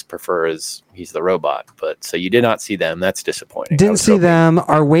just prefer as he's the Robot. But so you did not see them. That's disappointing. Didn't see them.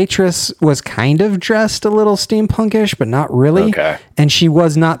 Our waitress was kind of dressed a little steampunkish, but not really. Okay. And she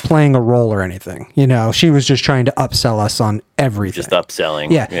was not playing a role or anything. You know, she was just trying to upsell us on everything. Just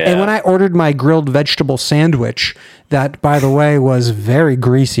upselling. Yeah. And when I ordered my grilled vegetable sandwich, that, by the way, was very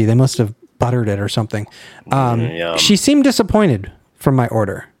greasy. They must have buttered it or something. She seemed disappointed from my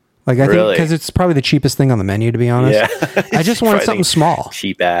order. Like, I think because it's probably the cheapest thing on the menu, to be honest. Yeah. I just wanted something small.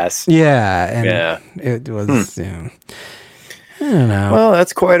 Cheap ass. Yeah. And it was, I don't know. Well,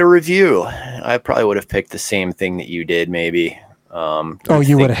 that's quite a review. I probably would have picked the same thing that you did, maybe.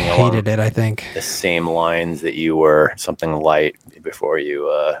 You would have hated it, I think. The same lines that you were, something light before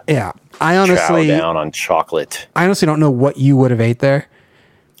you I honestly chow down on chocolate. I honestly don't know what you would have ate there.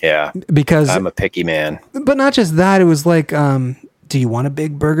 Yeah. Because I'm a picky man. But not just that, it was like, do you want a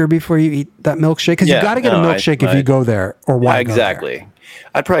big burger before you eat that milkshake? Because you got to get a milkshake if you go there, or why? Exactly. Go there?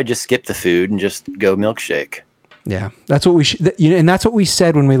 I'd probably just skip the food and just go milkshake. Yeah, that's what we should. And that's what we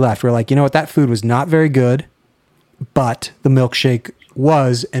said when we left. We're like, you know what, that food was not very good, but the milkshake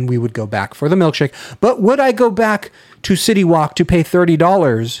was, and we would go back for the milkshake. But would I go back to City Walk to pay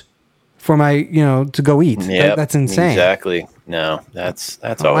 $30 for my, to go eat? Yeah, that's insane. Exactly. No, that's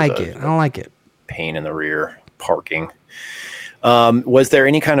I don't like it. I don't like it. Pain in the rear parking. Was there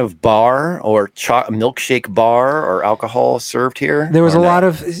any kind of bar or milkshake bar or alcohol served here? There was a lot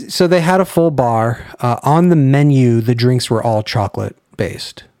of, so they had a full bar. On the menu, the drinks were all chocolate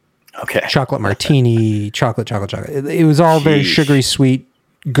based. Okay. Chocolate martini, chocolate. It was all very sugary, sweet,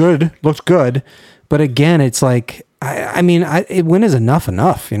 good, looked good. But again, it's like, when is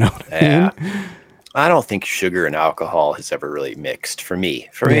enough, you know what I mean? I don't think sugar and alcohol has ever really mixed for me.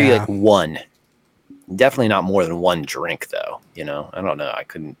 For maybe like one. Definitely not more than one drink, though. I don't know. I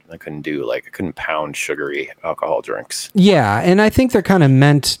couldn't pound sugary alcohol drinks. Yeah, and I think they're kind of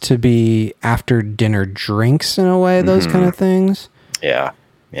meant to be after dinner drinks in a way. Those kind of things. Yeah.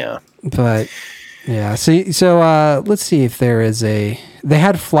 But yeah, so let's see if there is they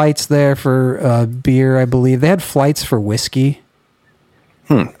had flights there for beer, I believe. They had flights for whiskey.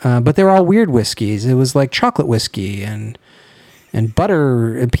 But they were all weird whiskeys. It was like chocolate whiskey and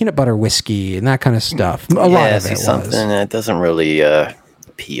butter and peanut butter whiskey and that kind of stuff. A lot of it something that doesn't really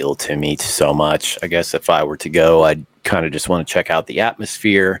appeal to me so much. I guess if I were to go, I'd kind of just want to check out the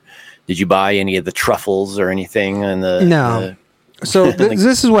atmosphere. Did you buy any of the truffles or anything? No. So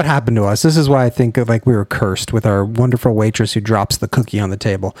this is what happened to us. This is why I think like we were cursed with our wonderful waitress who drops the cookie on the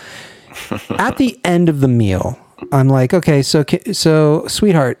table. At the end of the meal, I'm like, okay, so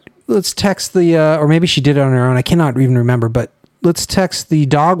sweetheart, let's text or maybe she did it on her own. I cannot even remember, but let's text the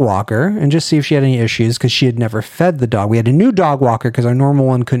dog walker and just see if she had any issues because she had never fed the dog. We had a new dog walker because our normal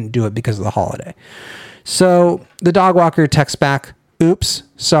one couldn't do it because of the holiday. So the dog walker texts back, oops,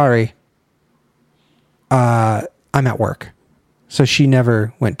 sorry. I'm at work. So she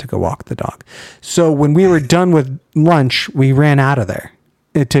never went to go walk the dog. So when we were done with lunch, we ran out of there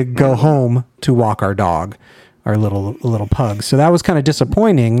to go home to walk our dog, our little pug. So that was kind of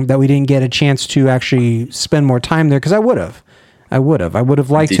disappointing that we didn't get a chance to actually spend more time there because I would have. I would have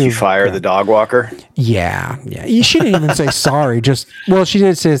liked to. Did you fire the dog walker? Yeah. She didn't even say sorry. She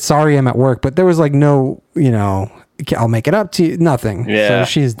did say sorry, I'm at work, but there was like no, I'll make it up to you. Nothing. Yeah. So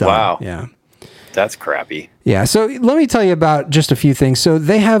she's done. Wow. Yeah. That's crappy. Yeah. So let me tell you about just a few things. So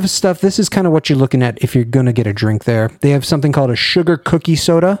they have stuff. This is kind of what you're looking at if you're going to get a drink there. They have something called a sugar cookie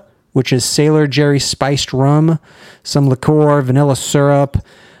soda, which is Sailor Jerry spiced rum, some liqueur, vanilla syrup.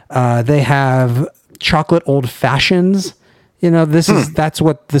 They have chocolate old fashions. This is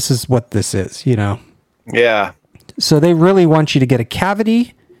what this is, Yeah. So they really want you to get a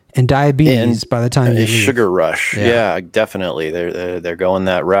cavity and diabetes by the time you leave. Sugar rush. Yeah, definitely. They're going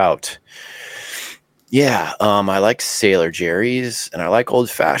that route. Yeah. I like Sailor Jerry's and I like old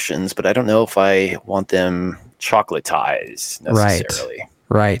fashions, but I don't know if I want them chocolatized necessarily.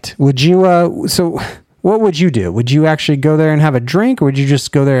 Right. Would you, so what would you do? Would you actually go there and have a drink or would you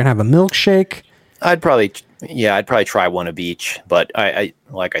just go there and have a milkshake? I'd probably try one of each, but I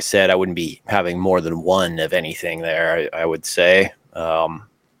like I said, I wouldn't be having more than one of anything there. I would say,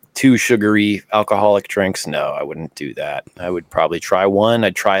 too sugary alcoholic drinks, no, I wouldn't do that. I would probably try one.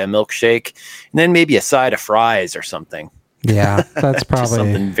 I'd try a milkshake, and then maybe a side of fries or something. Yeah, that's probably Just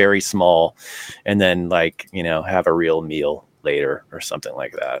something very small, and then like, have a real meal later or something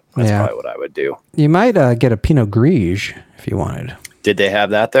like that. That's probably what I would do. You might get a Pinot Grigio if you wanted. Did they have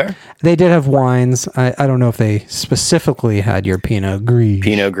that there? They did have wines. I don't know if they specifically had your Pinot Grigio.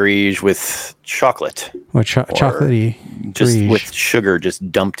 Pinot Grigio with chocolate. With chocolatey just Grigio. with sugar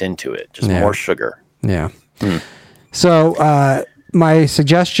just dumped into it. Just more sugar. Yeah. So my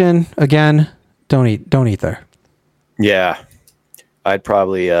suggestion again, don't eat there. Yeah. I'd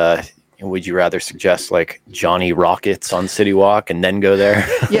probably would you rather suggest like Johnny Rockets on City Walk and then go there?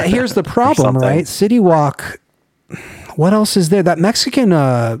 Yeah, here's the problem, right? City Walk, what else is there? That Mexican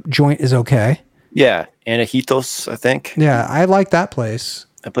joint is okay. Yeah, Anajitos, I think. Yeah, I like that place.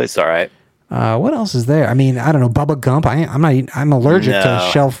 That place is all right. What else is there? I mean, I don't know. Bubba Gump. I'm allergic to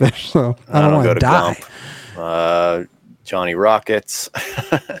shellfish, so I don't want to die. Gump. Johnny Rockets.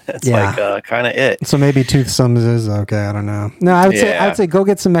 That's like kind of it. So maybe Toothsome is okay. I don't know. No, I'd say go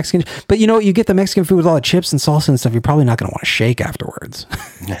get some Mexican. But you know what? You get the Mexican food with all the chips and salsa and stuff. You're probably not going to want to shake afterwards.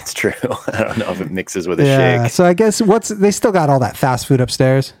 That's true. I don't know if it mixes with a shake. So I guess they still got all that fast food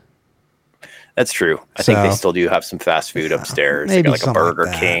upstairs. That's true. I think they still do have some fast food upstairs. Maybe like a Burger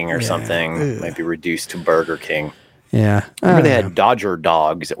King or something. Might be reduced to Burger King. Yeah. I remember they had Dodger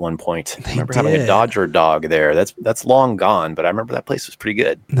dogs at one point. I remember having a Dodger dog there. That's long gone, but I remember that place was pretty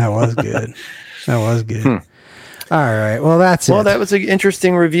good. That was good. That was good. All right. Well, that's it. Well, that was an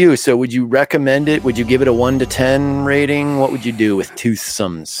interesting review. So would you recommend it? Would you give it a 1 to 10 rating? What would you do with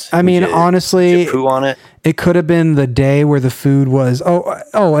Toothsomes? I mean, honestly, would you poo on it? It could have been the day where the food was,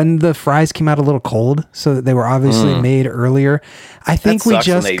 and the fries came out a little cold, so that they were obviously made earlier. I think we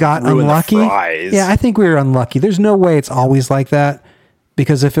just got unlucky. Yeah, I think we were unlucky. There's no way it's always like that,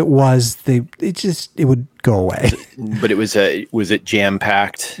 because if it was, it would go away. But was it jam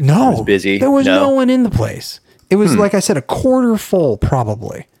packed? No, it was busy. There was no one in the place. It was like I said, a quarter full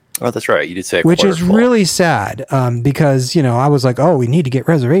probably. Oh, that's right. You did say which is really sad, because I was like, we need to get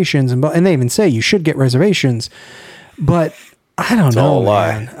reservations, and they even say you should get reservations, but I don't know,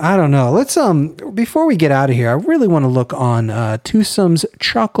 man. I don't know. Let's before we get out of here, I really want to look on Tootsome's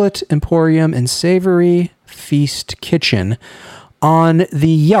Chocolate Emporium and Savory Feast Kitchen on the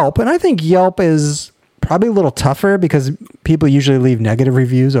Yelp, and I think Yelp is probably a little tougher because people usually leave negative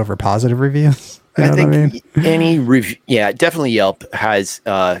reviews over positive reviews. You know I think any review, definitely Yelp has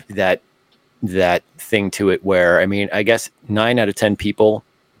that thing to it where, I mean, I guess 9 out of 10 people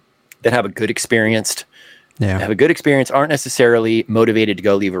that have a good experience aren't necessarily motivated to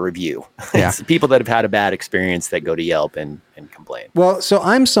go leave a review. It's the people that have had a bad experience that go to Yelp and complain. Well, so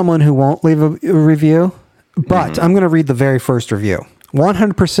I'm someone who won't leave a review, but I'm going to read the very first review.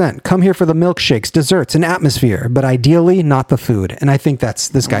 100% come here for the milkshakes, desserts, and atmosphere, but ideally not the food. And I think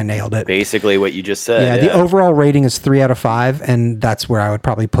this guy nailed it. Basically what you just said. Yeah, the overall rating is 3 out of 5, and that's where I would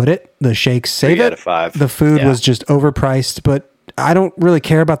probably put it. The shakes save 3 it. out of 5. The food was just overpriced, but I don't really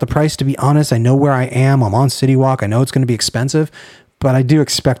care about the price, to be honest. I know where I am. I'm on City Walk. I know it's going to be expensive, but I do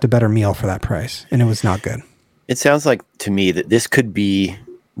expect a better meal for that price, and it was not good. It sounds like to me that this could be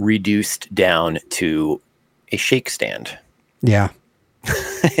reduced down to a shake stand. Yeah.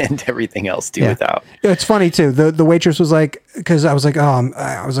 And everything else without. It's funny too. The waitress was like, because I was like,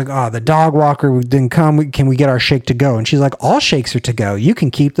 the dog walker didn't come. Can we get our shake to go? And she's like, all shakes are to go. You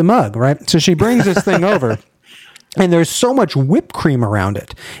can keep the mug, right? So she brings this thing over, and there's so much whipped cream around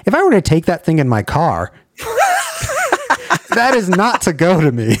it. If I were to take that thing in my car, that is not to go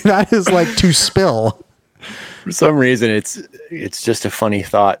to me. That is like to spill. For some reason, it's just a funny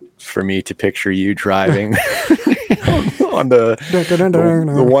thought for me to picture you driving on the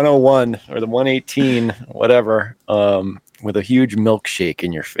 101 or the 118, whatever, with a huge milkshake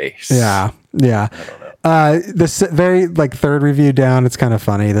in your face. Yeah. I don't know. This very third review down, it's kind of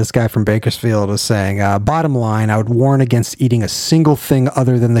funny. This guy from Bakersfield is saying, bottom line, I would warn against eating a single thing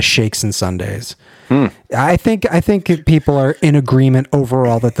other than the shakes and sundaes. I think people are in agreement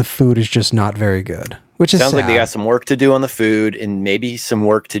overall that the food is just not very good. Which sounds like they got some work to do on the food and maybe some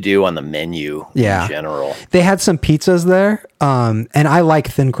work to do on the menu in general. They had some pizzas there, and I like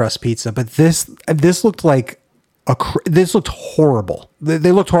thin crust pizza, but this looked like this looked horrible.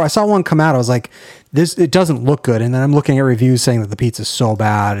 They looked horrible. I saw one come out. I was like, it doesn't look good. And then I'm looking at reviews saying that the pizza's so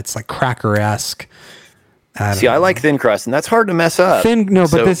bad. It's like cracker-esque. I like thin crust, and that's hard to mess up.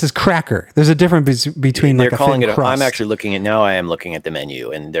 But this is cracker. There's a difference between they're like a calling thin it. crust. I'm actually looking at now. I am looking at the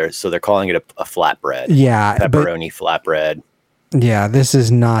menu, and they're calling it a flatbread. Yeah, pepperoni flatbread. Yeah, this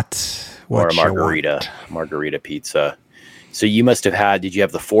is not what or a margarita pizza. So you must have had, did you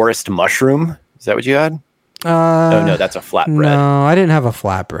have the forest mushroom? Is that what you had? Oh, no, that's a flatbread. No, I didn't have a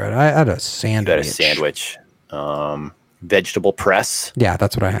flatbread. I had a sandwich. You had a sandwich. Vegetable press. Yeah,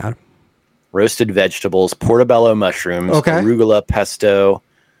 that's what I had. Roasted vegetables, portobello mushrooms, Okay. arugula pesto,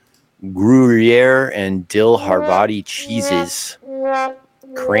 Gruyere and dill Havarti cheeses,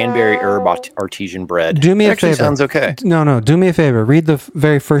 cranberry herb artesian bread. Do me That a actually favor. sounds okay. No, do me a favor. Read the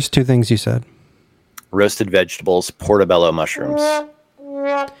very first two things you said. Roasted vegetables, portobello mushrooms.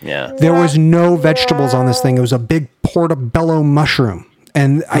 Yeah. There was no vegetables on this thing. It was a big portobello mushroom.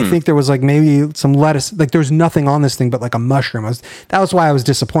 And I think there was like maybe some lettuce. Like there was nothing on this thing but like a mushroom. That was why I was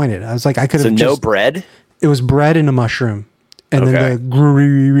disappointed. I was like, I could have So no bread? It was bread and a mushroom. And Okay. then the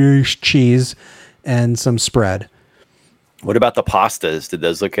Gruyere cheese and some spread. What about the pastas? Did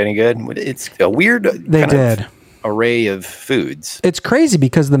those look any good? It's a weird They kind did. of array of foods. It's crazy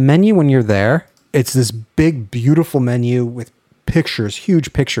because the menu when you're there, it's this big, beautiful menu with pictures,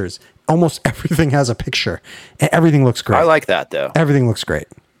 huge pictures. Almost everything has a picture. And everything looks great. I like that, though. Everything looks great.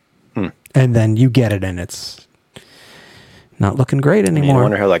 And then you get it and it's not looking great anymore. I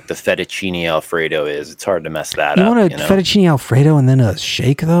wonder how like the fettuccine Alfredo is. It's hard to mess that You up. want a fettuccine Alfredo and then a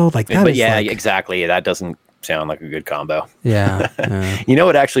shake though? Like that But is yeah, like, exactly. That doesn't sound like a good combo. yeah. You know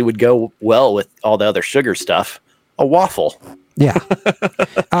what actually would go well with all the other sugar stuff? A waffle. Yeah.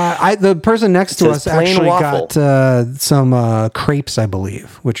 The person next to us says plain actually waffle. got some crepes, I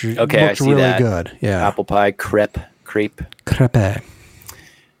believe, which Okay, I looked see really that. good. Yeah. Apple pie, crepe. Crepe.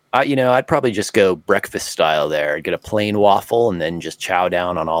 I'd probably just go breakfast style there. I'd get a plain waffle and then just chow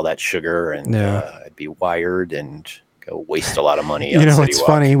down on all that sugar, and I'd be wired and go waste a lot of money. You know, it's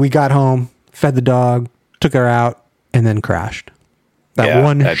funny. We got home, fed the dog, took her out, and then crashed. That Yeah,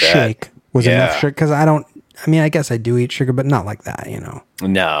 one I bet. shake was Yeah. enough sugar because I guess I do eat sugar, but not like that, you know.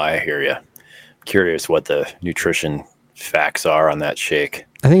 No, I hear you. Curious what the nutrition facts are on that shake.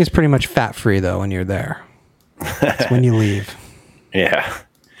 I think it's pretty much fat free though when you're there. It's when you leave. Yeah.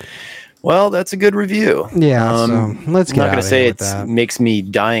 Well, that's a good review. Yeah, so let's I'm get not out going of to say here it with that. makes me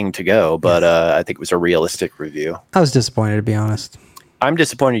dying to go, but I think it was a realistic review. I was disappointed, to be honest. I'm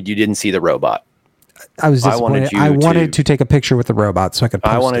disappointed you didn't see the robot. I was I wanted disappointed. you I wanted to- to take a picture with the robot so I could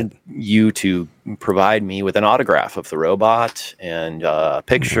post I wanted it. you to provide me with an autograph of the robot and a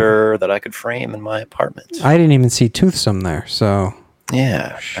picture that I could frame in my apartment. I didn't even see Toothsome there, so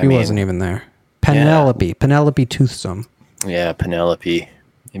Yeah. she wasn't even there. Penelope Toothsome. Yeah, Penelope.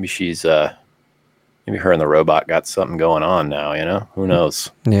 Maybe she's maybe her and the robot got something going on now, you know? Who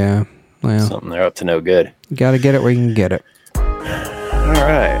knows? Yeah, well, Something they're up to no good. you got to get it where you can get it. All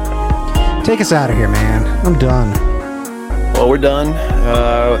right. Take us out of here, man. I'm done. Well, we're done.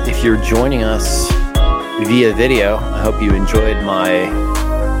 If you're joining us via video, I hope you enjoyed my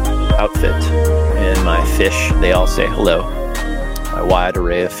outfit and my fish. They all say hello. My wide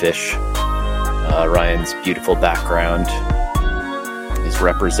array of fish. Ryan's beautiful background is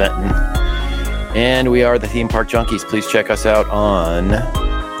representing. And we are the Theme Park Junkies. Please check us out on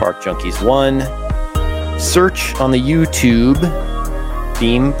Park Junkies 1. Search on the YouTube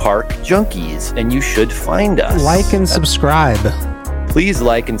Theme Park Junkies, and you should find us. Like and subscribe. Please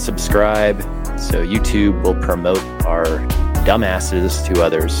like and subscribe so YouTube will promote our dumbasses to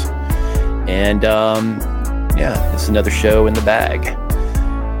others. And it's another show in the bag.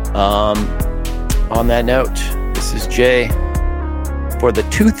 On that note, this is Jay for the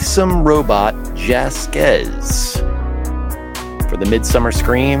Toothsome Robot Jasquez, for the Midsummer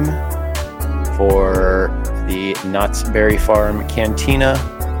Scream, for the Knott's Berry Farm Cantina,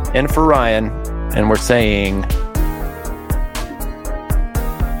 and for Ryan. And we're saying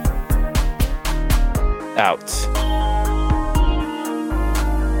out.